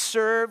 demands to be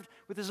served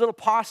with his little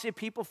posse of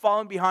people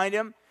following behind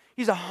him.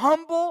 He's a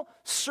humble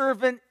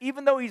servant,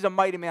 even though he's a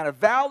mighty man of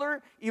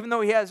valor, even though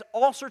he has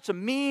all sorts of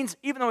means,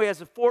 even though he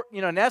has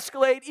an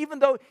Escalade, even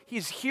though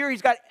he's here,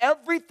 he's got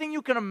everything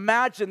you can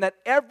imagine that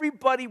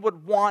everybody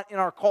would want in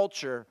our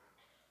culture.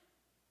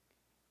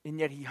 And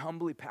yet he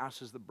humbly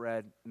passes the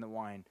bread and the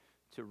wine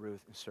to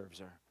Ruth and serves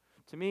her.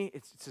 To me,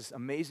 it's this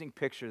amazing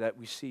picture that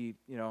we see,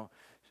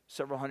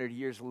 several hundred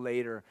years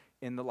later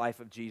in the life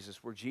of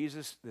Jesus, where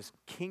Jesus, this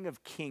King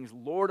of Kings,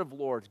 Lord of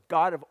Lords,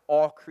 God of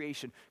all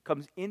creation,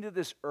 comes into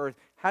this earth,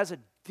 has a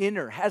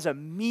dinner, has a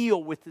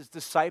meal with his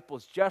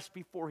disciples just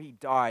before he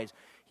dies.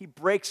 He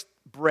breaks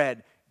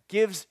bread,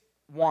 gives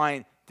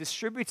wine,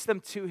 distributes them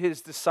to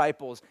his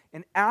disciples,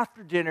 and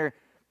after dinner,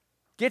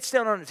 gets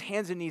down on his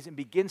hands and knees and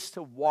begins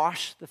to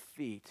wash the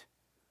feet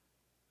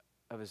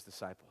of his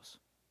disciples.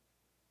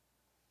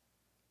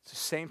 It's the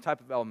same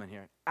type of element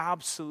here.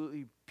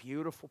 Absolutely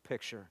beautiful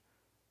picture.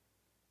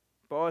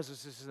 Boaz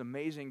is this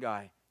amazing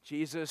guy.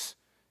 Jesus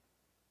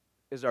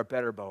is our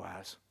better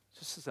Boaz. It's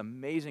just this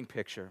amazing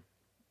picture.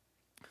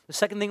 The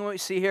second thing we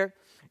see here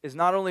is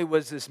not only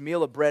was this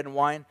meal of bread and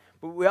wine,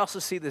 but we also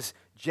see this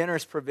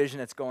generous provision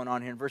that's going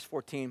on here. In verse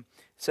 14, it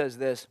says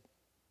this.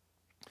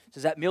 It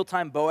says, at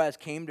mealtime, Boaz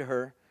came to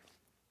her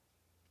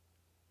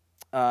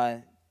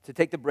to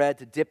take the bread,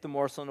 to dip the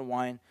morsel in the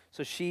wine.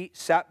 So she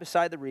sat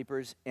beside the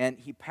reapers, and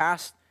he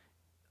passed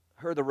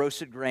her the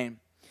roasted grain.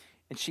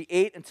 And she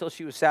ate until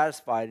she was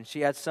satisfied, and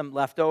she had some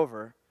left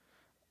over.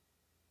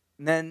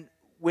 And then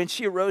when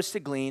she arose to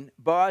glean,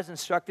 Boaz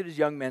instructed his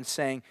young men,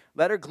 saying,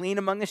 let her glean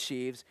among the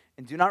sheaves,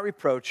 and do not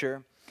reproach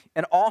her,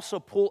 and also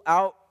pull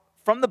out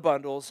from the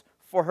bundles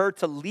for her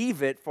to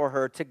leave it for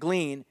her to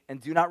glean,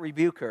 and do not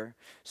rebuke her.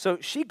 So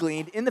she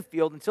gleaned in the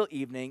field until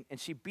evening,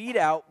 and she beat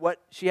out what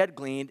she had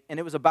gleaned, and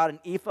it was about an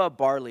ephah of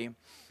barley.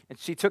 And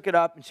she took it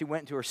up, and she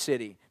went into her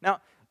city.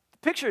 Now, the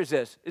picture is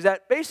this, is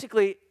that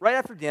basically right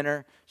after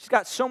dinner, she's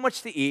got so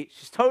much to eat,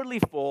 she's totally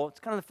full. It's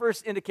kind of the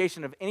first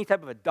indication of any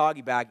type of a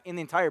doggy bag in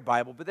the entire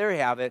Bible, but there you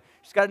have it.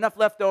 She's got enough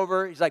left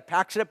over. He's like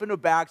packs it up into a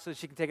bag so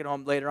she can take it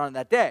home later on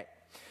that day.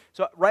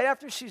 So right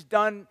after she's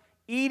done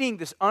eating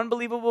this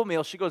unbelievable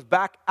meal, she goes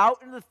back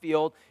out into the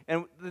field,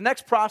 and the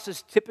next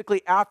process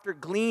typically after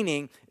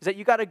gleaning is that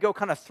you got to go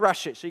kind of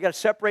thresh it. So you got to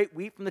separate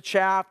wheat from the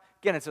chaff.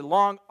 Again, it's a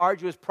long,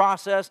 arduous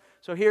process.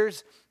 So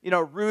here's,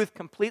 Ruth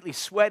completely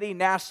sweaty,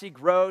 nasty,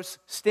 gross,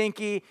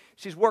 stinky.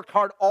 She's worked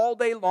hard all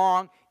day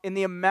long, and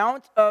the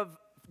amount of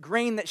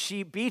grain that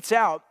she beats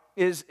out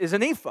is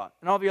an ephah.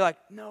 And all of you are like,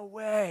 no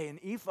way, an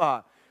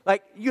ephah.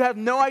 Like, you have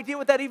no idea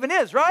what that even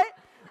is, right?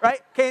 Right?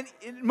 Okay,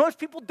 most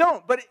people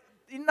don't, but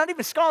not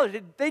even scholars,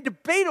 they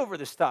debate over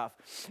this stuff.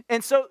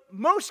 And so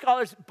most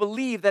scholars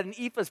believe that an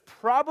ephah is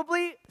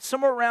probably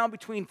somewhere around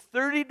between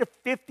 30 to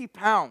 50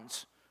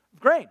 pounds of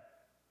grain.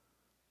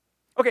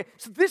 Okay,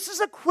 so this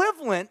is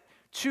equivalent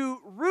to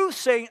Ruth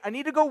saying, I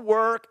need to go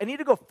work, I need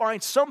to go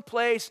find some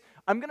place,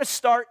 I'm going to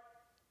start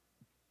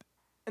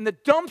in the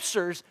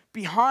dumpsters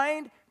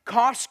behind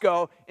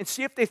Costco and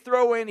see if they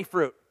throw away any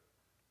fruit.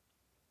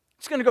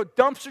 Just going to go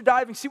dumpster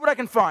diving, see what I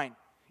can find.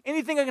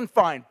 Anything I can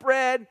find,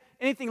 bread,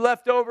 anything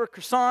left over,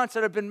 croissants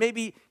that have been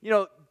maybe,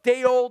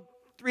 day old,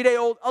 3-day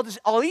old,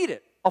 I'll eat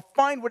it. I'll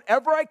find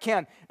whatever I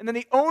can. And then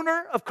the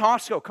owner of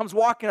Costco comes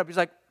walking up. He's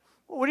like,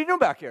 well, what are you doing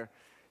back here?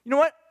 You know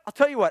what? I'll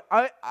tell you what.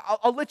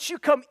 I'll let you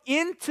come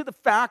into the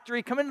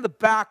factory, come into the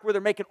back where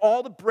they're making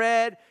all the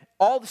bread,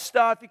 all the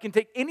stuff. You can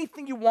take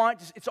anything you want.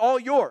 It's all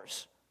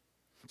yours.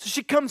 So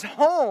she comes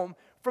home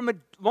from a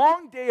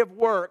long day of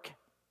work.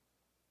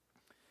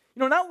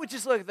 Not with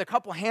just like a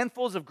couple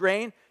handfuls of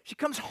grain. She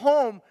comes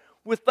home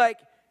with like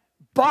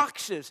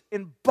boxes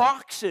and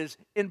boxes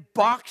and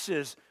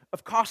boxes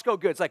of Costco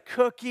goods, like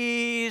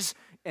cookies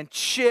and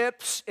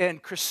chips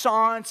and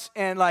croissants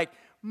and like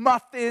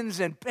muffins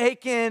and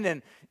bacon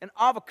and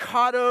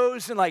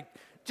avocados and like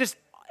just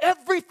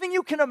everything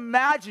you can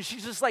imagine.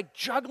 She's just like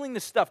juggling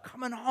this stuff,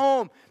 coming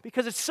home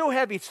because it's so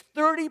heavy. It's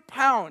 30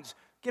 pounds.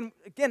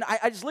 Again,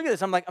 I just look at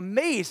this. I'm like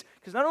amazed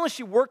because not only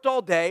she worked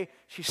all day,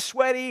 she's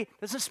sweaty,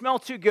 doesn't smell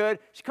too good.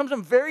 She comes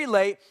home very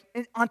late.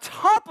 And on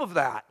top of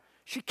that,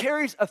 she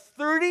carries a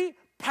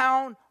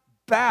 30-pound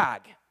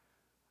bag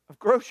of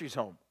groceries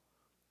home.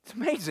 It's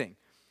amazing.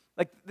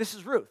 Like, this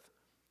is Ruth.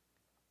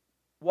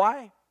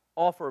 Why?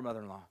 All for her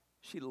mother-in-law.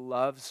 She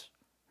loves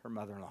her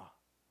mother-in-law.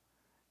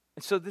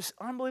 And so this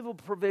unbelievable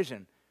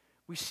provision,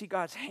 we see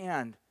God's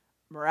hand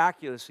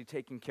miraculously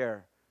taking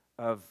care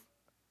of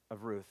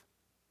Ruth.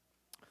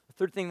 The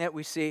third thing that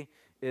we see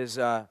is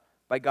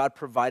by God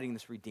providing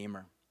this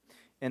Redeemer.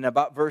 In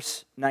about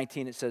verse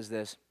 19, it says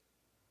this.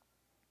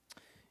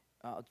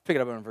 Let's pick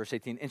it up on verse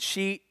 18. And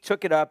she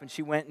took it up and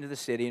she went into the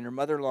city, and her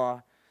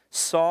mother-in-law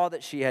saw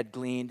that she had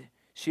gleaned.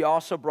 She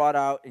also brought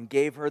out and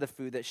gave her the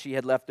food that she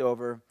had left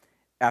over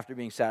after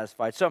being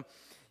satisfied. So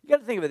you got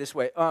to think of it this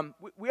way.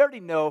 We already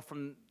know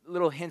from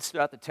little hints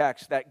throughout the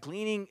text that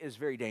gleaning is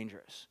very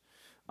dangerous.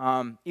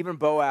 Even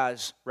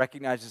Boaz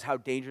recognizes how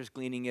dangerous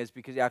gleaning is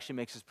because he actually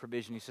makes his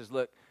provision. He says,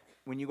 look,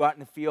 when you go out in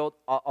the field,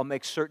 I'll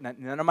make certain that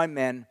none of my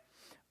men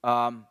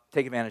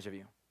take advantage of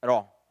you at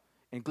all.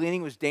 And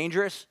gleaning was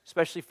dangerous,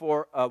 especially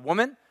for a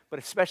woman, but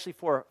especially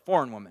for a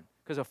foreign woman,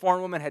 because a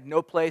foreign woman had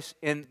no place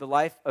in the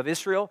life of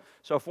Israel.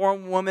 So a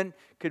foreign woman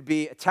could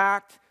be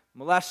attacked,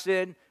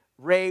 molested,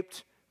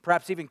 raped,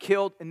 perhaps even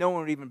killed, and no one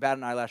would even bat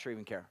an eyelash or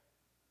even care.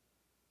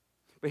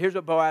 But here's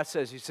what Boaz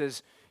says. He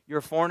says, you're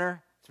a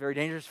foreigner. It's very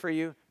dangerous for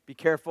you. Be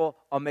careful.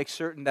 I'll make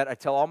certain that I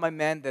tell all my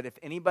men that if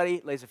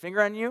anybody lays a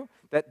finger on you,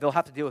 that they'll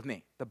have to deal with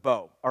me, the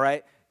bow, all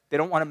right? They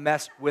don't want to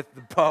mess with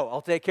the bow.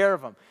 I'll take care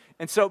of them.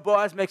 And so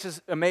Boaz makes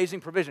this amazing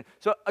provision.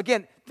 So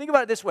again, think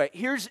about it this way.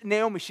 Here's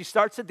Naomi. She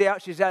starts the day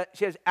out. She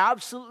has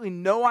absolutely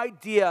no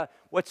idea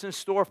what's in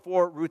store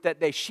for Ruth that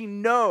day. She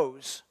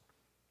knows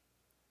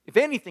If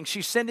anything,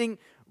 she's sending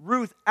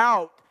Ruth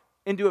out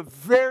into a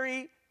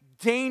very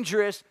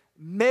dangerous,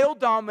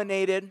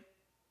 male-dominated,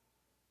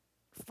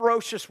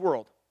 ferocious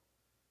world.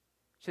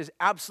 She has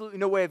absolutely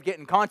no way of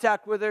getting in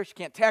contact with her. She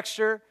can't text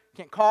her,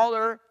 can't call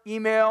her,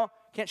 email,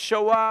 can't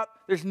show up.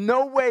 There's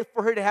no way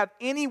for her to have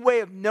any way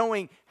of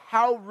knowing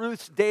how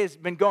Ruth's day has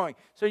been going.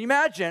 So you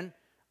imagine,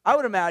 I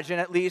would imagine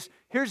at least,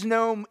 here's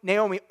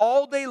Naomi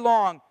all day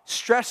long,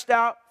 stressed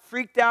out,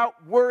 freaked out,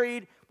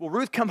 worried. Will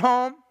Ruth come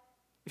home?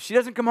 If she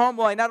doesn't come home,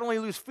 will I not only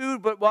lose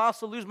food, but will I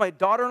also lose my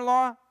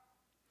daughter-in-law?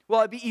 Will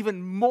I be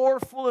even more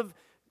full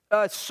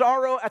of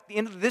sorrow at the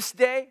end of this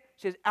day?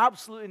 She has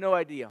absolutely no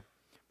idea.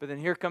 But then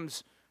here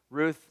comes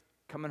Ruth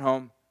coming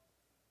home,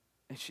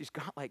 and she's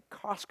got like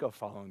Costco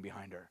following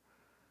behind her.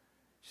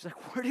 She's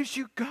like, where did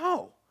you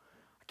go?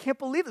 I can't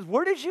believe this.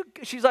 Where did you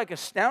go? She's like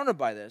astounded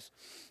by this.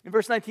 In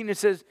verse 19 it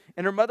says,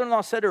 and her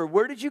mother-in-law said to her,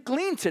 where did you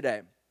glean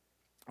today?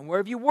 And where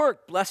have you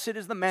worked? Blessed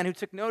is the man who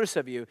took notice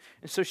of you.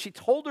 And so she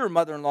told her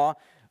mother-in-law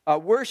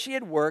where she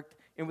had worked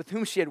and with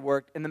whom she had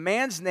worked. And the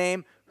man's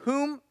name,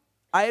 whom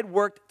I had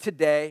worked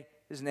today,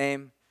 his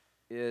name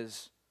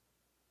is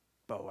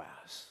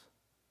Boaz.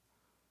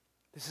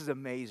 This is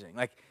amazing.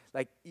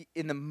 Like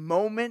in the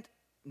moment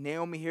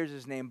Naomi hears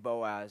his name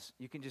Boaz,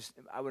 you can just,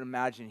 I would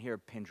imagine, hear a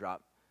pin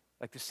drop.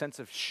 Like the sense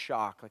of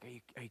shock. Like,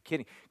 are you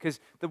kidding? Because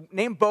the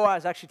name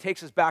Boaz actually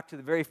takes us back to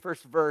the very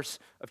first verse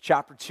of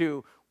chapter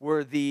 2,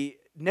 where the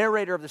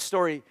narrator of the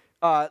story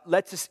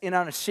lets us in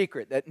on a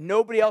secret that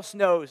nobody else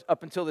knows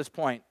up until this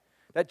point.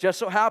 That just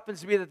so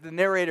happens to be that the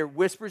narrator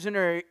whispers in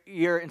her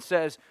ear and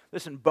says,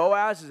 listen,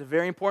 Boaz is a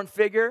very important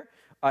figure.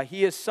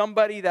 He is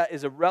somebody that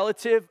is a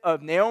relative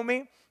of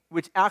Naomi,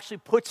 which actually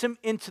puts him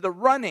into the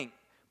running,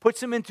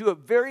 puts him into a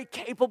very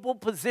capable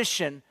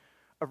position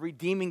of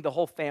redeeming the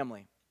whole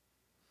family.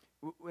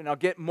 And I'll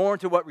get more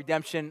into what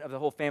redemption of the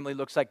whole family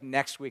looks like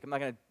next week. I'm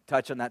not going to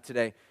touch on that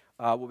today.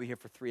 We'll be here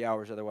for 3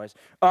 hours otherwise.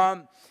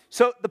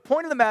 So the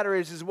point of the matter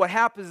is what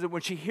happens is that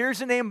when she hears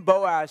the name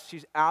Boaz,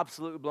 she's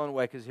absolutely blown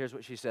away, because here's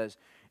what she says.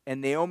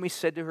 And Naomi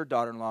said to her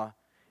daughter-in-law,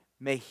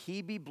 may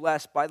he be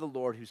blessed by the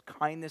Lord, whose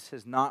kindness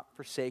has not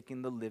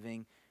forsaken the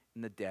living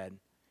and the dead.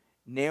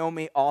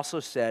 Naomi also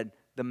said,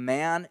 the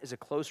man is a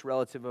close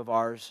relative of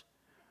ours.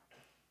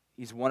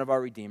 He's one of our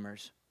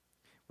redeemers.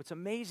 What's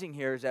amazing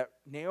here is that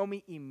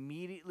Naomi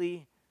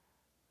immediately,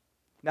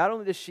 not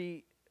only does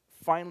she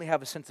finally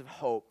have a sense of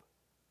hope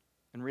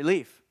and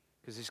relief,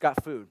 because he's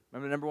got food.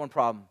 Remember the number one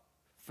problem?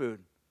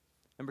 Food.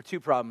 Number two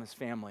problem is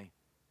family.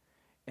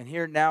 And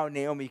here now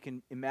Naomi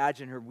can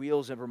imagine her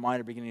wheels of her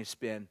mind are beginning to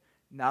spin.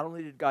 Not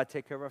only did God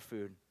take care of our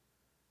food,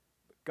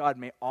 but God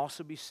may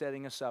also be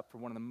setting us up for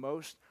one of the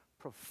most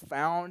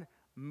profound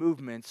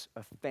movements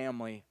of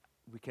family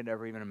we could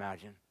ever even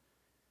imagine.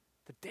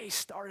 The day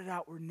started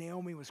out where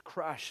Naomi was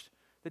crushed.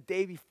 The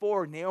day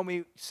before,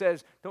 Naomi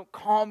says, don't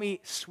call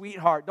me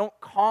sweetheart. Don't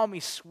call me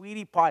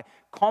sweetie pie.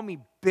 Call me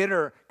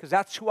bitter, because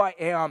that's who I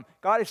am.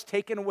 God has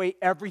taken away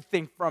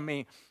everything from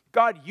me.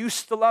 God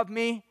used to love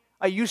me.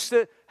 I used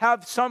to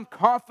have some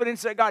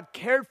confidence that God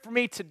cared for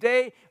me.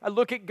 Today, I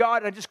look at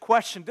God and I just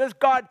question, does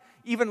God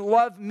even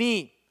love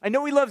me? I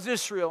know he loves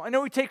Israel. I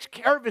know he takes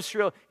care of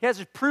Israel. He has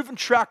a proven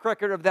track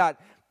record of that.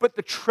 But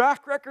the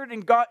track record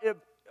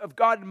of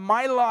God in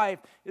my life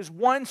is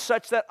one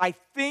such that I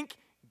think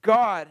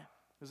God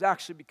has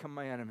actually become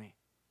my enemy.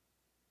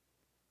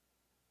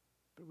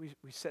 But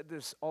we said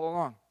this all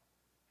along.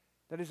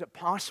 That is it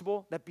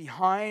possible that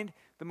behind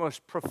the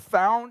most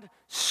profound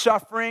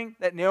suffering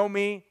that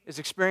Naomi is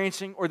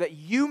experiencing, or that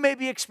you may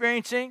be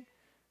experiencing,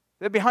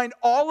 that behind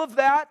all of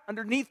that,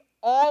 underneath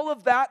all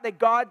of that, that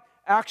God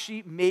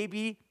actually may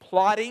be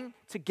plotting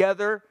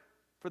together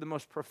for the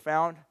most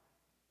profound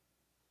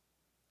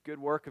good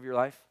work of your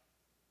life,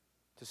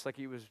 just like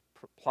he was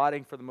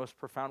plotting for the most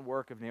profound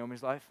work of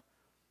Naomi's life.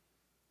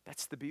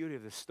 That's the beauty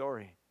of this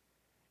story.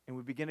 And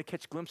we begin to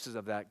catch glimpses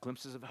of that,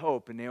 glimpses of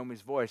hope in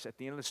Naomi's voice at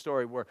the end of the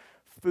story, where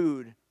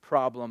food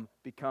problem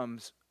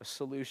becomes a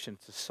solution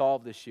to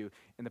solve the issue,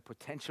 and the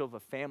potential of a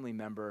family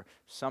member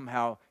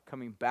somehow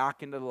coming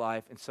back into the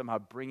life and somehow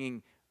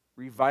bringing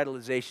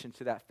revitalization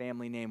to that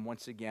family name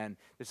once again.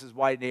 This is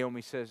why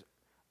Naomi says,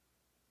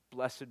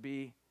 blessed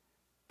be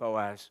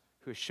Boaz,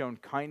 who has shown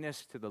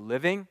kindness to the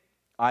living,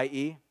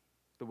 i.e.,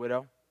 the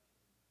widow,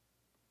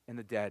 and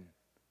the dead.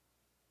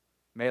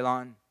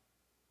 Mahlon,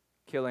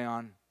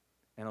 Chilion,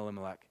 and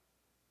Elimelech.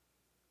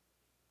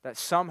 That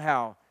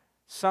somehow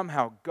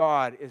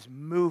God is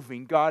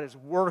moving, God is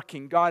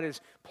working, God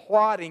is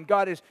plotting,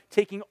 God is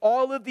taking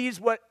all of these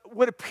what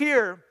would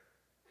appear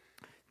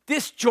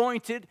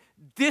disjointed,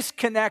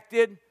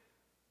 disconnected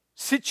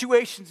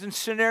situations and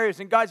scenarios,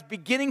 and God's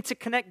beginning to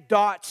connect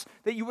dots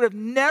that you would have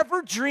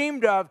never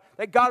dreamed of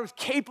that God was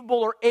capable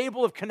or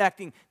able of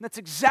connecting. And that's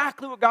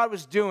exactly what God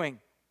was doing.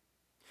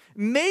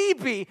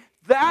 Maybe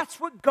that's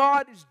what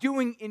God is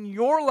doing in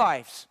your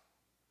lives.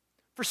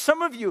 For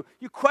some of you,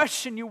 you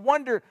question, you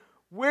wonder,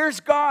 where's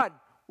God?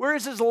 Where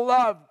is his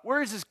love?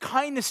 Where is his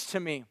kindness to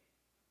me?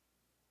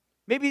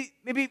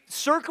 Maybe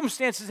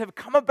circumstances have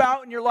come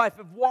about in your life,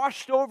 have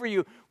washed over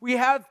you. We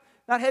have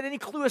not had any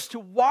clue as to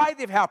why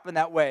they've happened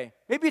that way.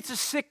 Maybe it's a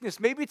sickness.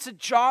 Maybe it's a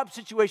job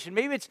situation.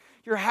 Maybe it's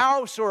your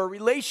house or a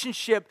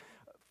relationship,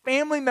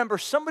 family member,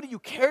 somebody you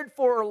cared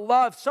for or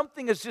loved.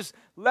 Something has just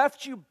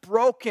left you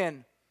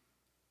broken.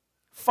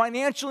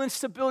 Financial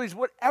instabilities,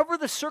 whatever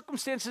the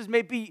circumstances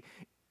may be,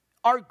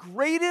 our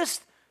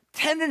greatest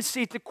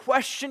tendency to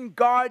question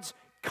God's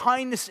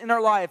kindness in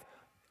our life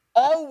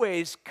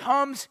always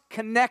comes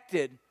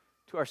connected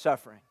to our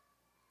suffering.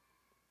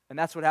 And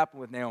that's what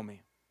happened with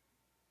Naomi.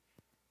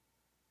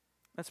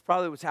 That's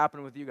probably what's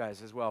happening with you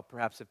guys as well,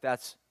 perhaps if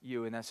that's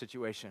you in that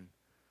situation.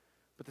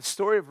 But the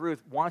story of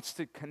Ruth wants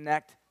to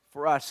connect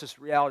for us this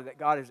reality that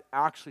God is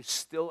actually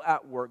still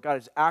at work. God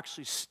is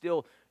actually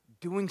still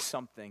doing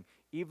something,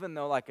 even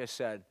though, like I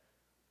said,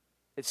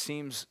 it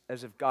seems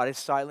as if God is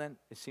silent.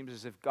 It seems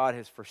as if God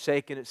has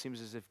forsaken. It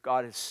seems as if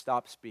God has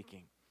stopped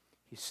speaking.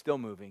 He's still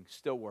moving,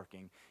 still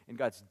working. And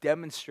God's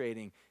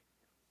demonstrating,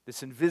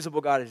 this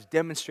invisible God is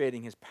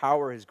demonstrating His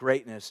power, His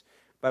greatness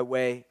by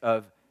way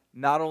of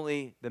not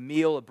only the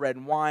meal of bread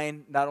and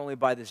wine, not only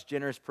by this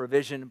generous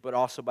provision, but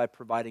also by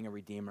providing a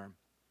redeemer.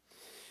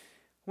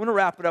 I want to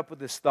wrap it up with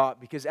this thought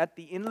because at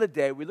the end of the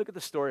day, we look at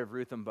the story of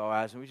Ruth and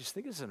Boaz and we just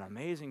think it's an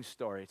amazing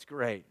story. It's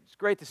great. It's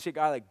great to see a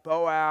guy like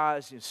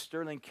Boaz, he's a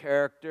sterling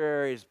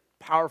character, he's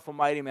a powerful,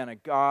 mighty man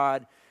of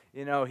God.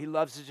 You know, he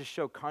loves to just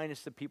show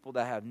kindness to people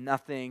that have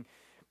nothing.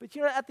 But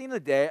you know, at the end of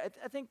the day,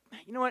 I think,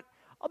 you know what?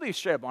 I'll be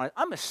straight up honest.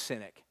 I'm a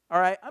cynic, all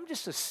right? I'm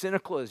just as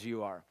cynical as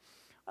you are.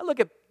 I look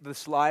at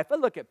this life, I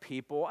look at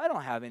people, I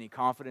don't have any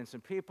confidence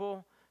in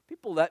people.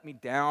 People let me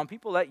down,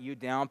 people let you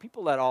down,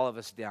 people let all of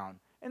us down.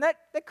 And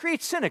that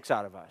creates cynics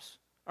out of us,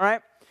 all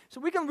right?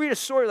 So we can read a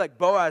story like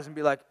Boaz and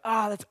be like,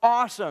 that's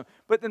awesome.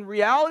 But then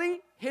reality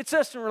hits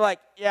us and we're like,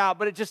 yeah,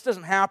 but it just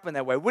doesn't happen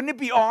that way. Wouldn't it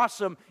be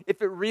awesome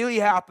if it really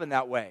happened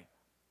that way?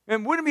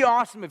 And wouldn't it be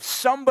awesome if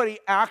somebody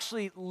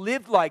actually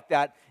lived like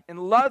that and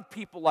loved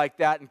people like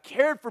that and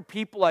cared for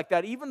people like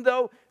that, even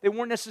though they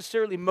weren't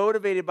necessarily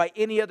motivated by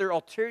any other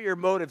ulterior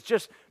motives,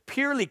 just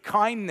purely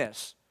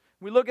kindness?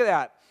 We look at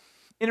that.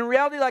 And in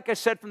reality, like I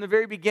said from the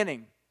very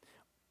beginning,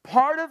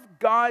 part of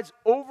God's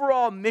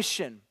overall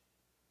mission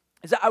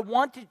is that I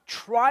want to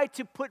try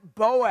to put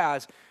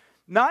Boaz,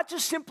 not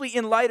just simply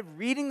in light of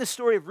reading the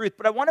story of Ruth,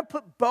 but I want to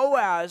put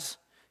Boaz,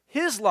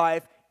 his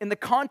life, in the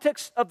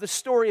context of the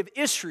story of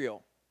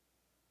Israel.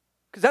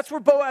 Because that's where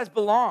Boaz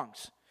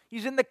belongs.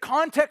 He's in the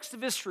context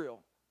of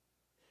Israel.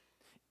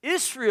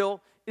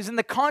 Israel is in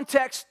the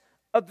context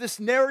of this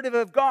narrative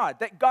of God,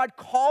 that God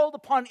called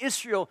upon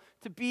Israel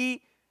to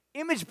be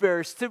image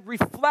bearers, to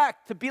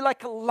reflect, to be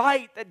like a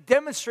light that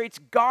demonstrates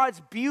God's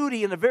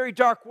beauty in a very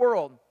dark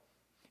world.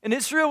 And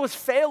Israel was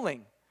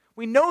failing.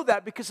 We know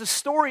that because the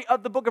story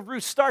of the book of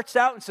Ruth starts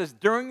out and says,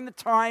 during the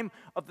time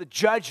of the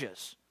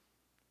judges.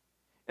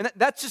 And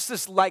that's just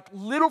this like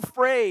little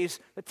phrase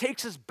that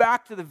takes us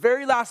back to the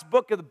very last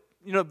book of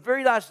the,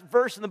 very last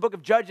verse in the book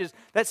of Judges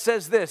that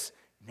says this,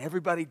 and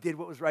everybody did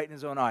what was right in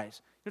his own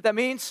eyes. You know what that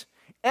means?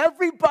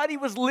 Everybody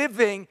was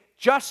living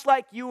just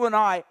like you and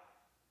I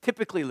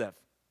typically live.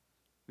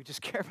 We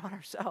just care about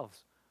ourselves.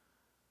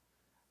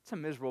 It's a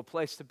miserable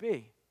place to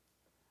be.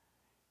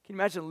 Can you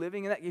imagine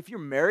living in that? If you're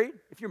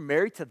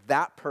married to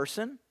that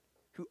person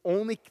who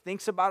only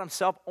thinks about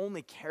himself,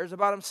 only cares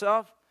about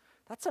himself,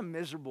 that's a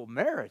miserable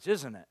marriage,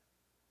 isn't it?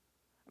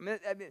 I mean,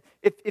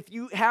 if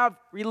you have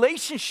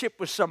relationship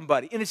with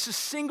somebody and it's just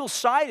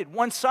single-sided,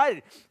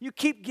 one-sided, you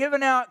keep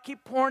giving out,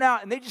 keep pouring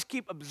out, and they just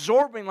keep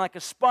absorbing like a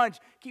sponge,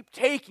 keep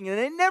taking, and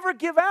they never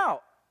give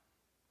out.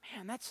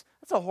 Man, that's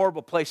a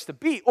horrible place to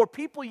be. Or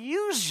people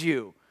use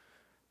you.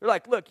 They're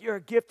like, look, you're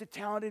a gifted,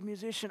 talented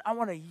musician. I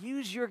want to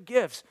use your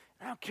gifts.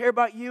 I don't care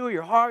about you or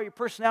your heart or your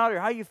personality or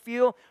how you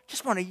feel. I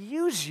just want to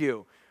use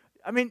you.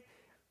 I mean,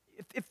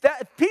 if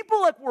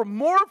people like were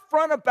more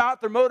upfront about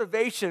their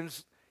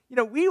motivations,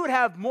 we would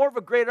have more of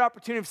a greater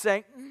opportunity of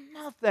saying,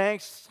 no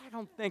thanks, I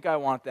don't think I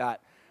want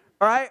that.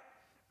 All right?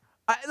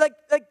 Like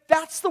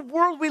that's the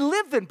world we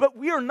live in, but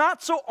we are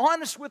not so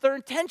honest with our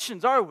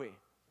intentions, are we?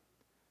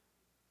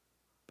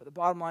 But the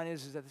bottom line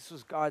is that this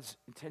was God's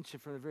intention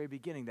from the very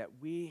beginning, that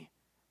we,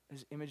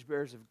 as image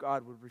bearers of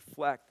God, would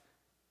reflect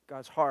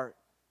God's heart.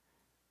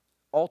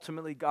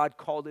 Ultimately, God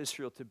called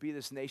Israel to be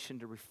this nation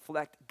to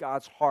reflect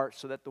God's heart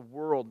so that the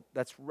world,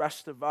 that's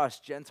rest of us,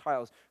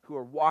 Gentiles, who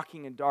are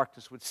walking in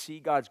darkness, would see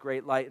God's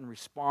great light and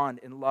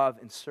respond in love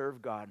and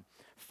serve God,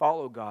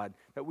 follow God,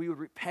 that we would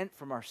repent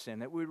from our sin,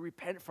 that we would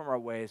repent from our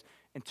ways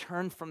and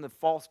turn from the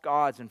false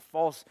gods and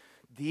false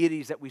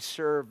deities that we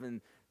serve and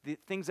the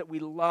things that we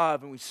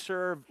love and we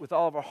serve with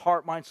all of our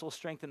heart, mind, soul,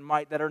 strength, and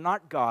might that are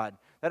not God,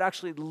 that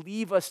actually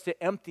leave us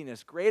to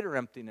emptiness, greater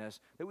emptiness,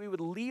 that we would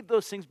leave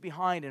those things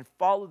behind and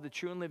follow the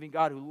true and living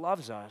God who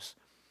loves us.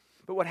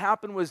 But what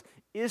happened was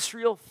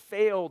Israel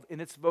failed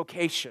in its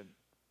vocation.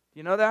 Do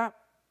you know that?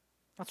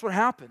 That's what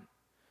happened.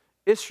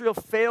 Israel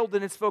failed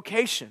in its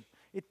vocation.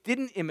 It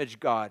didn't image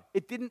God.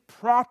 It didn't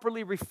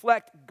properly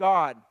reflect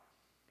God.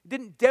 It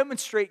didn't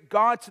demonstrate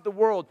God to the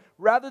world.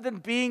 Rather than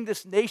being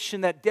this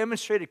nation that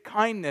demonstrated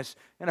kindness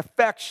and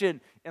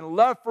affection and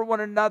love for one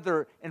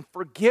another and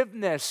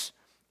forgiveness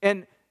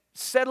and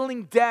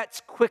settling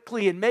debts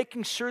quickly and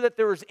making sure that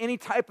there was any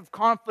type of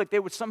conflict, they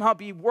would somehow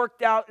be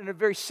worked out in a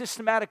very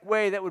systematic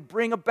way that would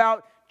bring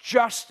about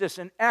justice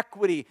and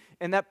equity,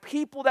 and that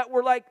people that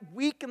were like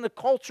weak in the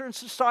culture and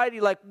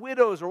society, like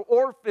widows or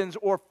orphans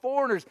or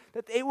foreigners,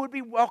 that they would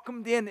be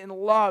welcomed in and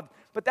loved.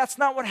 But that's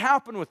not what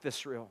happened with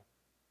Israel.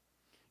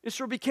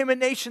 Israel became a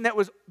nation that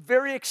was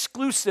very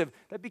exclusive,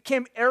 that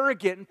became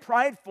arrogant and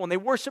prideful, and they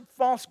worshiped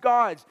false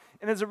gods.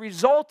 And as a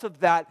result of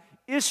that,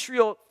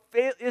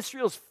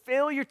 Israel's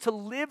failure to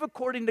live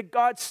according to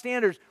God's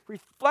standards,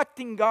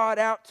 reflecting God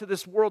out to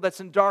this world that's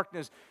in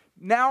darkness,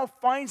 now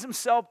finds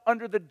himself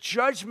under the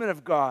judgment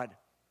of God.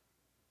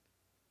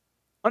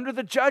 Under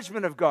the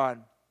judgment of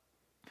God.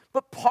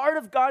 But part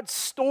of God's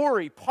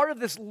story, part of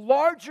this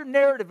larger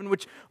narrative in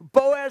which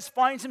Boaz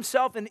finds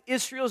himself in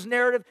Israel's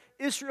narrative,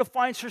 Israel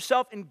finds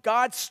herself in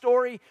God's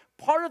story,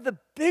 part of the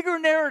bigger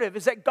narrative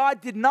is that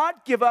God did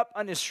not give up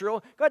on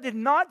Israel. God did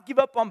not give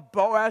up on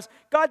Boaz.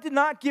 God did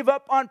not give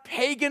up on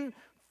pagan,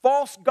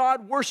 false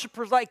God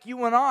worshipers like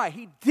you and I.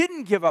 He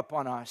didn't give up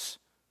on us.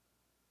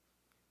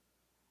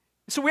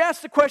 So we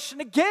ask the question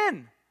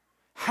again,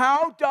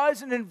 how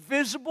does an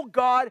invisible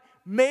God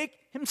make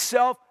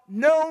himself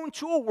known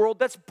to a world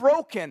that's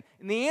broken?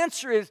 And the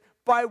answer is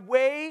by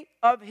way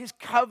of his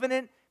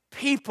covenant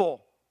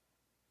people.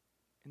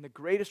 And the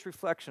greatest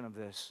reflection of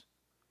this,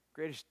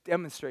 greatest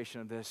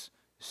demonstration of this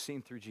is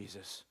seen through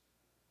Jesus.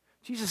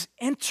 Jesus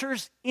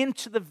enters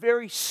into the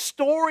very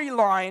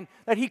storyline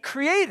that he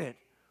created.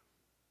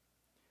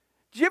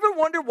 Do you ever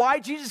wonder why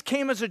Jesus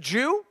came as a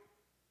Jew?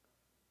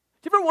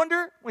 Do you ever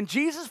wonder when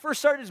Jesus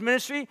first started his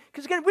ministry?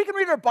 Because again, we can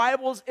read our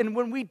Bibles, and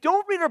when we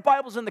don't read our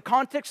Bibles in the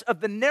context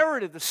of the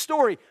narrative, the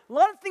story, a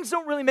lot of things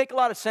don't really make a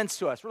lot of sense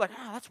to us. We're like,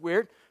 that's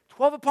weird.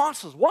 12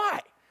 apostles, why?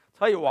 I'll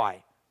tell you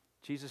why.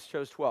 Jesus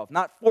chose 12.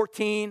 Not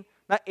 14,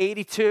 not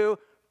 82,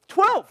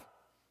 12.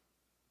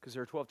 Because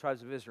there are 12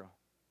 tribes of Israel.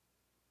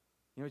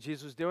 You know what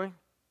Jesus was doing?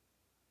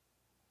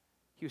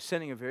 He was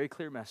sending a very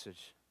clear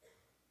message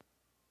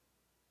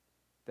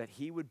that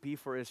he would be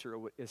for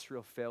Israel what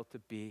Israel failed to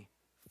be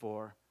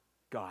for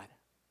God.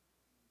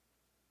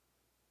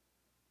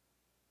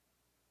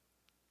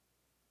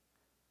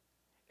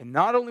 And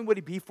not only would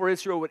he be for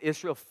Israel what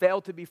Israel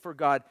failed to be for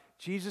God,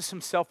 Jesus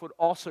himself would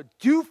also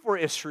do for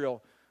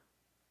Israel,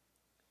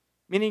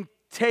 meaning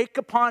take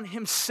upon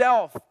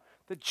himself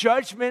the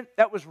judgment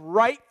that was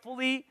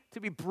rightfully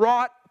to be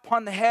brought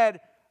upon the head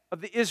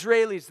of the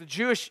Israelis, the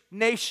Jewish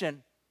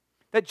nation.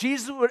 That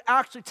Jesus would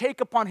actually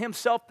take upon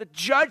himself the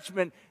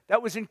judgment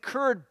that was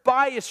incurred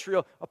by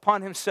Israel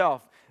upon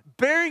himself,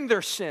 bearing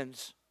their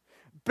sins,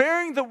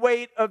 bearing the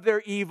weight of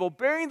their evil,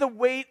 bearing the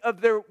weight of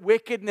their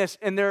wickedness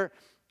and their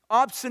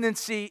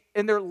obstinacy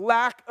and their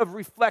lack of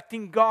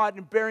reflecting God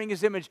and bearing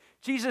his image.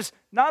 Jesus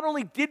not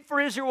only did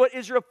for Israel what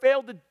Israel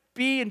failed to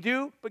be and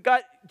do, but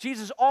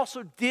Jesus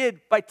also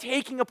did by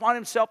taking upon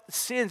himself the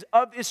sins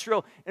of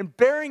Israel and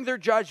bearing their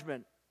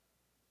judgment.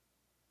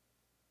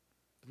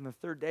 And the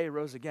third day he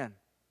rose again.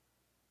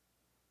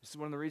 This is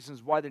one of the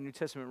reasons why the New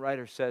Testament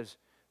writer says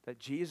that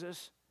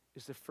Jesus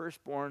is the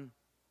firstborn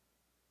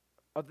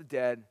of the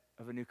dead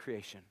of a new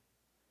creation.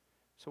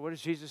 So what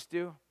does Jesus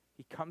do?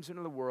 He comes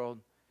into the world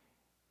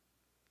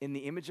in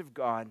the image of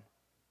God,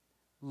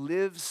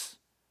 lives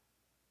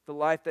the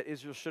life that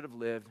Israel should have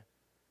lived.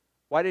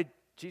 Why did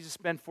Jesus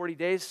spend 40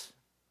 days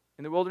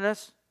in the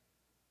wilderness?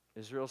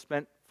 Israel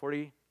spent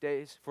 40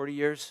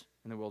 years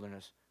in the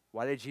wilderness.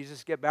 Why did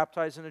Jesus get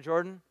baptized in the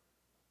Jordan?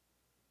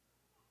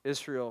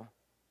 Israel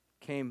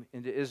came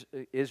into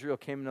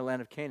the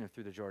land of Canaan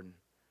through the Jordan.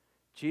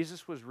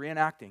 Jesus was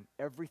reenacting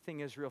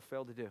everything Israel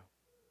failed to do,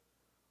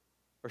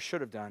 or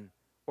should have done,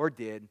 or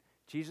did.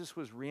 Jesus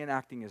was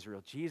reenacting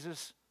Israel.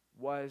 Jesus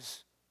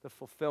was the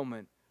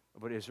fulfillment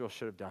of what Israel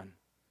should have done.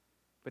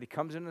 But he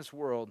comes into this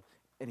world,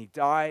 and he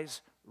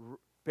dies,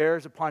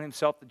 bears upon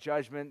himself the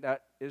judgment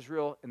that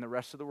Israel and the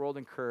rest of the world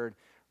incurred,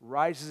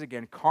 rises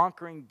again,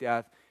 conquering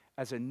death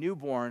as a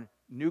newborn,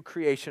 new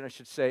creation, I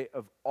should say,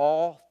 of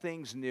all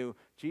things new.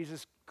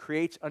 Jesus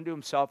creates unto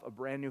himself a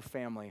brand new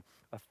family,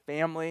 a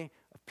family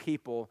of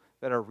people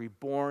that are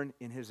reborn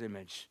in his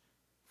image.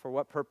 For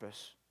what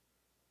purpose?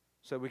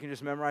 So that we can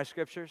just memorize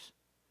scriptures?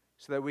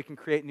 So that we can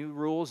create new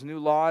rules, new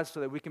laws,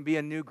 so that we can be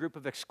a new group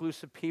of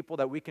exclusive people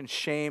that we can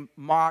shame,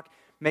 mock,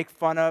 make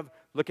fun of,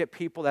 look at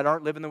people that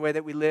aren't living the way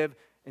that we live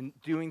and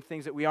doing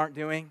things that we aren't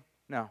doing?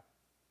 No.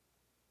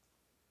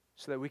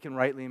 So that we can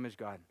rightly image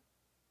God.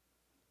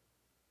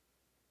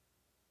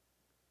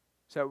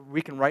 So that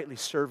we can rightly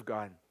serve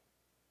God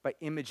by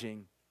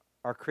imaging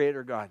our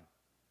Creator God.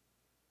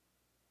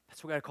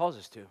 That's what God calls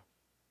us to.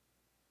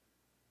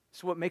 This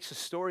is what makes the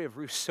story of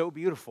Ruth so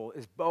beautiful,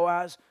 is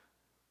Boaz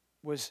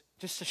was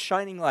just a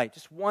shining light,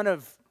 just one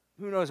of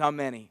who knows how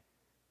many.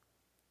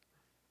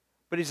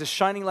 But he's a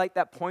shining light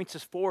that points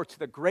us forward to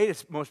the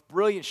greatest, most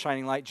brilliant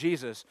shining light,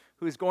 Jesus,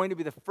 who is going to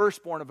be the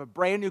firstborn of a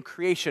brand new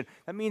creation.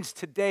 That means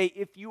today,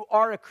 if you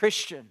are a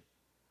Christian,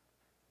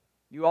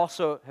 you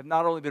also have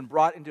not only been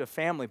brought into a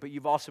family, but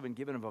you've also been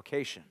given a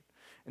vocation.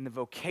 And the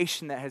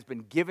vocation that has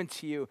been given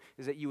to you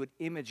is that you would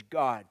image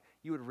God.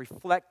 you would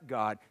reflect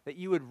God, that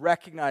you would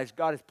recognize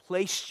God has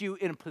placed you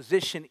in a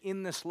position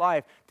in this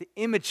life to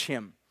image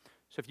Him.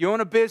 So if you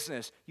own a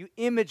business, you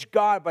image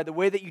God by the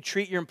way that you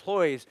treat your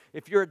employees.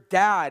 If you're a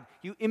dad,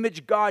 you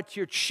image God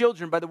to your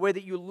children by the way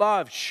that you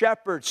love,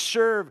 shepherd,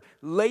 serve,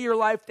 lay your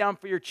life down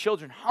for your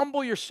children.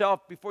 Humble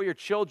yourself before your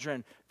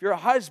children. If you're a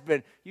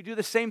husband, you do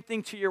the same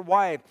thing to your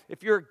wife.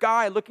 If you're a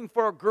guy looking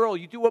for a girl,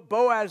 you do what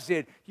Boaz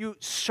did. You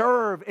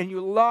serve and you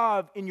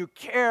love and you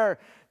care,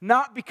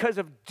 not because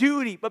of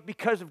duty, but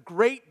because of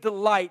great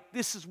delight.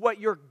 This is what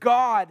your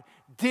God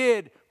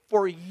did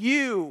for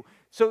you.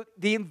 So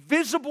the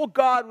invisible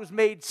God was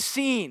made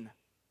seen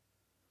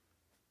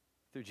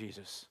through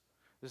Jesus.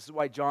 This is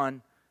why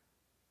John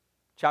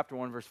chapter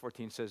 1 verse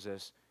 14 says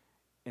this,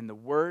 and the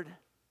Word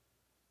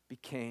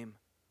became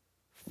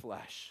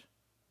flesh.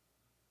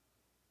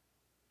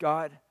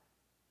 God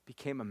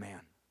became a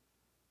man.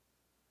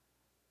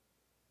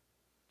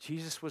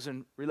 Jesus was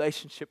in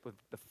relationship with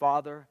the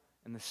Father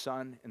and the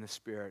Son and the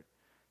Spirit.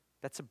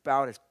 That's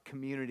about as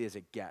community as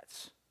it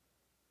gets.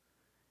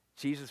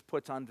 Jesus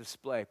puts on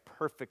display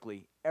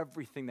perfectly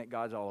everything that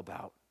God's all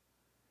about.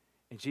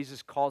 And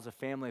Jesus calls a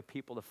family of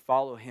people to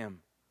follow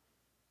Him,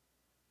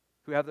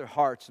 who have their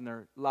hearts and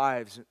their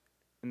lives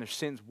and their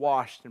sins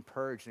washed and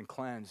purged and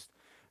cleansed.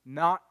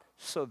 Not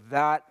so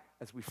that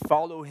as we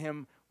follow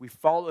Him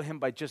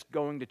by just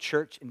going to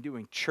church and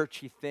doing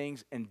churchy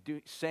things and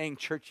saying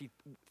churchy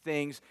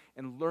things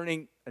and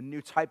learning a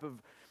new type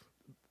of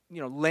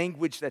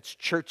language that's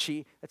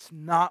churchy. That's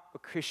not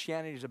what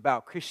Christianity is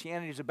about.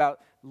 Christianity is about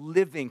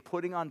living,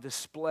 putting on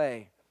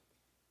display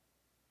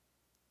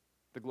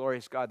the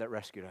glorious God that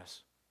rescued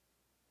us.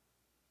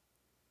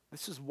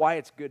 This is why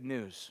it's good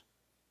news.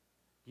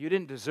 You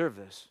didn't deserve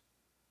this.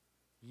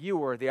 You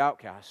were the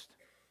outcast.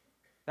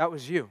 That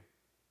was you.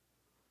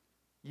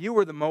 You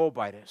were the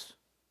Moabitess.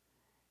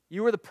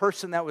 You were the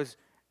person that was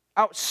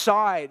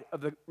outside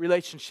of the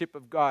relationship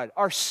of God.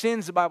 Our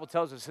sins, the Bible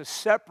tells us, have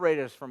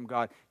separated us from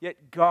God.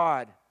 Yet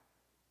God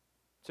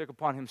took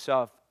upon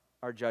Himself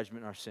our judgment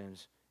and our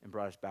sins and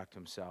brought us back to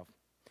Himself.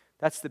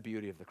 That's the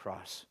beauty of the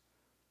cross.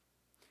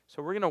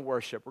 So we're going to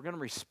worship. We're going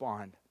to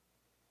respond.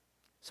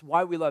 It's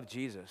why we love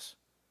Jesus.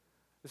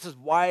 This is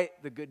why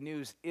the good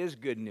news is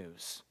good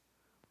news.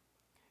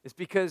 It's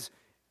because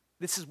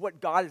this is what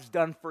God has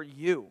done for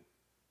you.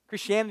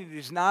 Christianity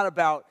is not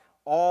about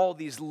all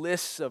these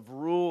lists of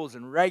rules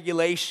and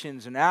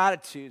regulations and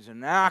attitudes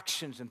and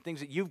actions and things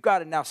that you've got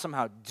to now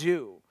somehow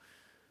do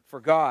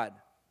for God.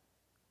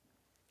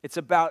 It's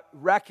about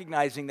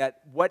recognizing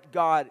that what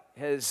God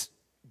has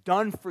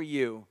done for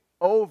you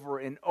over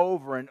and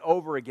over and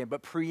over again,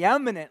 but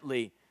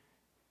preeminently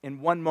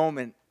in one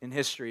moment in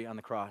history on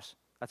the cross.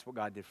 That's what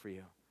God did for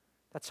you.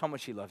 That's how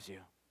much He loves you.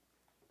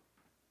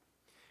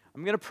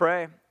 I'm going to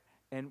pray.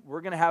 And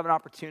we're going to have an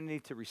opportunity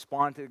to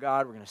respond to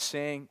God. We're going to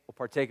sing. We'll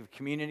partake of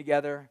communion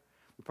together.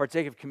 We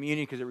partake of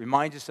communion because it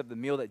reminds us of the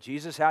meal that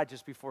Jesus had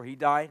just before He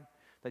died.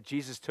 That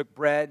Jesus took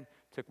bread,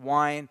 took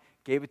wine,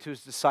 gave it to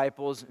His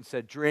disciples, and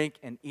said, drink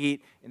and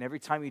eat. And every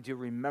time you do,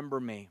 remember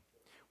me.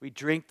 We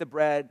drink the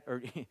bread,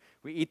 or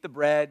we eat the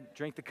bread,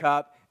 drink the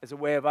cup, as a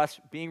way of us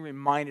being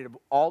reminded of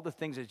all the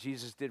things that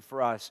Jesus did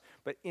for us.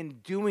 But in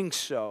doing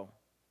so,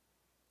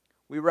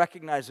 we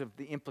recognize of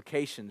the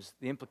implications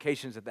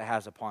that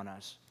has upon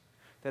us.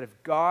 That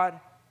if God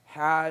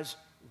has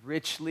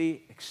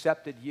richly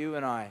accepted you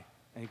and I,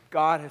 and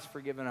God has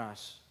forgiven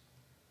us,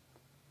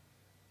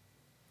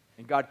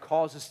 and God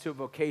calls us to a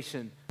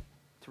vocation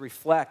to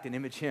reflect and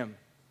image Him,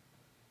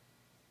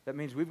 that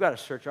means we've got to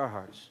search our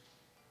hearts.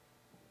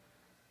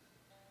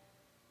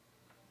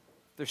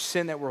 There's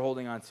sin that we're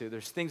holding on to.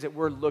 There's things that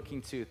we're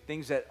looking to,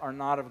 things that are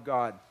not of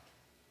God.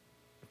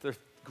 If there's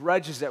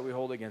grudges that we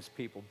hold against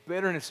people,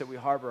 bitterness that we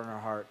harbor in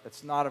our heart,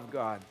 that's not of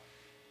God.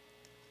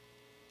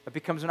 It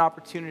becomes an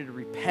opportunity to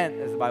repent,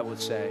 as the Bible would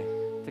say,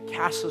 to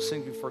cast those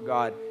things before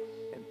God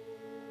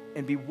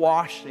and be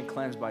washed and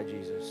cleansed by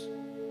Jesus.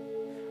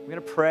 I'm going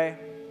to pray,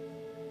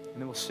 and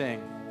then we'll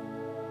sing.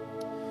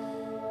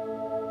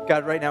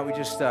 God, right now we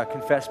just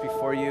confess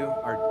before you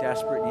our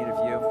desperate need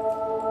of you.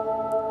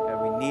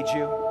 God, we need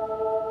you.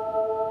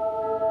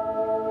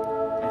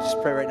 I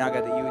just pray right now,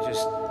 God, that you would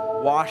just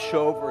wash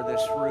over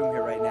this room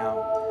here right now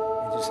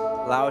and just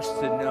allow us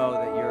to know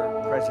that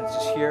your presence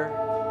is here.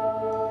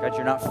 God,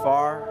 you're not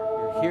far,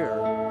 you're here.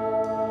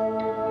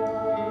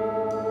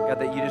 God,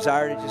 that you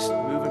desire to just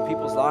move in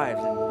people's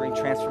lives and bring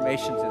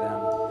transformation to them.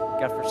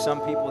 God, for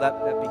some people that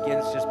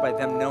begins just by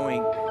them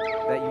knowing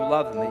that you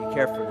love them, that you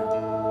care for them.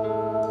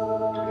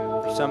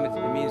 For some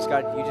it means,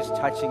 God, you just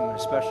touching them in a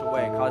special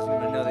way, causing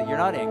them to know that you're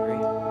not angry,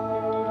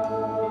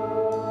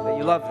 that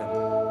you love them.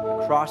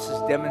 The cross has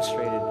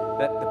demonstrated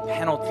that the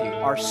penalty,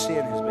 our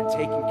sin, has been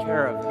taken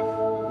care of.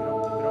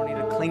 We don't need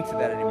to cling to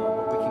that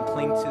anymore, but we can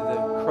cling to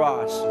the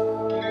cross,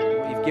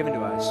 what you've given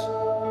to us.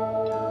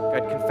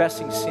 God,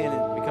 confessing sin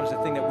becomes the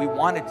thing that we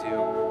want to do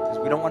because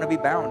we don't want to be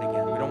bound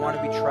again. We don't want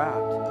to be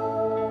trapped.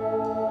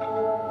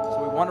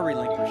 So we want to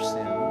relinquish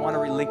sin. We want to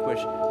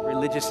relinquish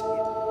religious,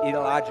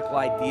 ideological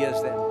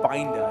ideas that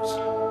bind us.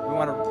 We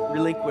want to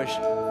relinquish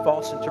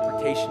false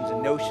interpretations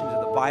and notions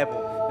of the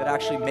Bible that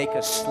actually make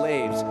us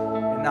slaves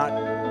and not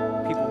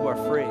people who are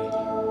free.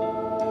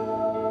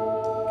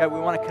 God, we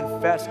want to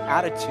confess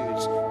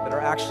attitudes that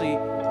are actually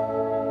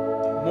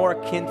more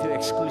akin to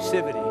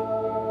exclusivity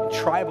and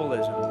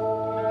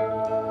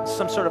tribalism,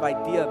 some sort of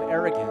idea of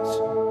arrogance,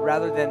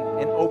 rather than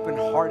an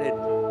open-hearted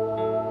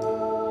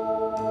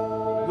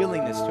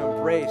willingness to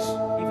embrace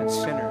even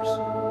sinners,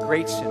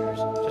 great sinners,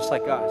 just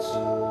like us.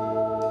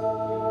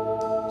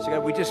 So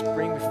God, we just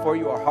bring before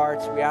you our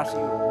hearts. We ask that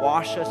you would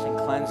wash us and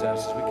cleanse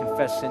us as we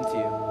confess sin to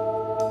you.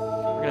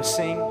 We're going to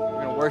sing,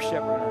 we're going to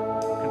worship, we're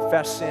going to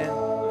confess sin.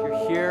 If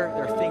you're here,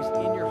 there are things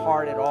in your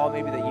heart at all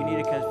maybe that you need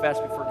to confess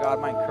before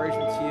God. My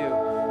encouragement to you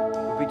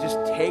would be just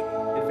take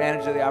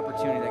advantage of the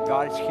opportunity that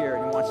God is here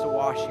and he wants to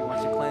wash you,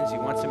 wants to cleanse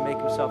you, wants to make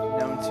himself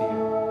known to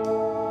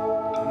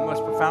you. In the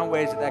most profound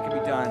ways that that can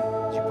be done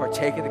is you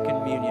partake of the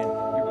communion.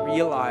 You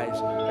realize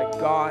that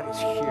God is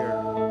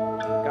here.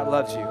 God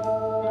loves you.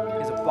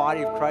 There's a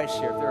body of Christ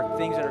here. If there are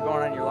things that are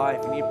going on in your life,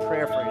 you need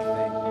prayer for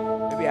anything,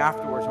 maybe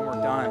afterwards when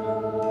we're done,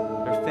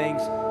 there are things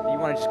that you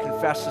want to just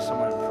confess to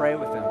someone and pray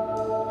with them.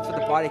 So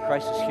the body of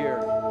Christ is here.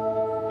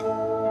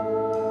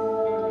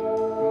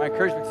 And my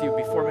encouragement to you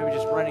before maybe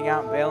just running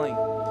out and bailing,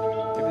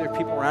 maybe there are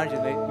people around you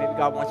that maybe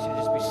God wants you to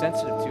just be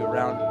sensitive to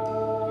around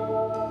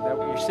that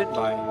you're sitting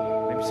by.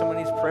 Maybe someone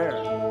needs prayer.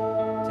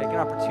 Take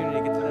an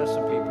opportunity to get to know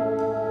some people.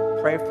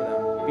 Pray for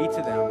them. Be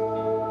to them.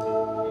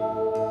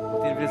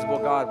 What the invisible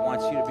God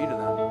wants you to be to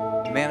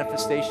them. A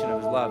manifestation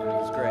of his love and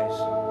of his grace.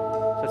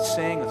 So let's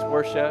sing, let's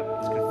worship,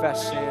 let's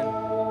confess sin,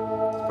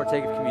 let's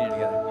partake of communion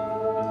together.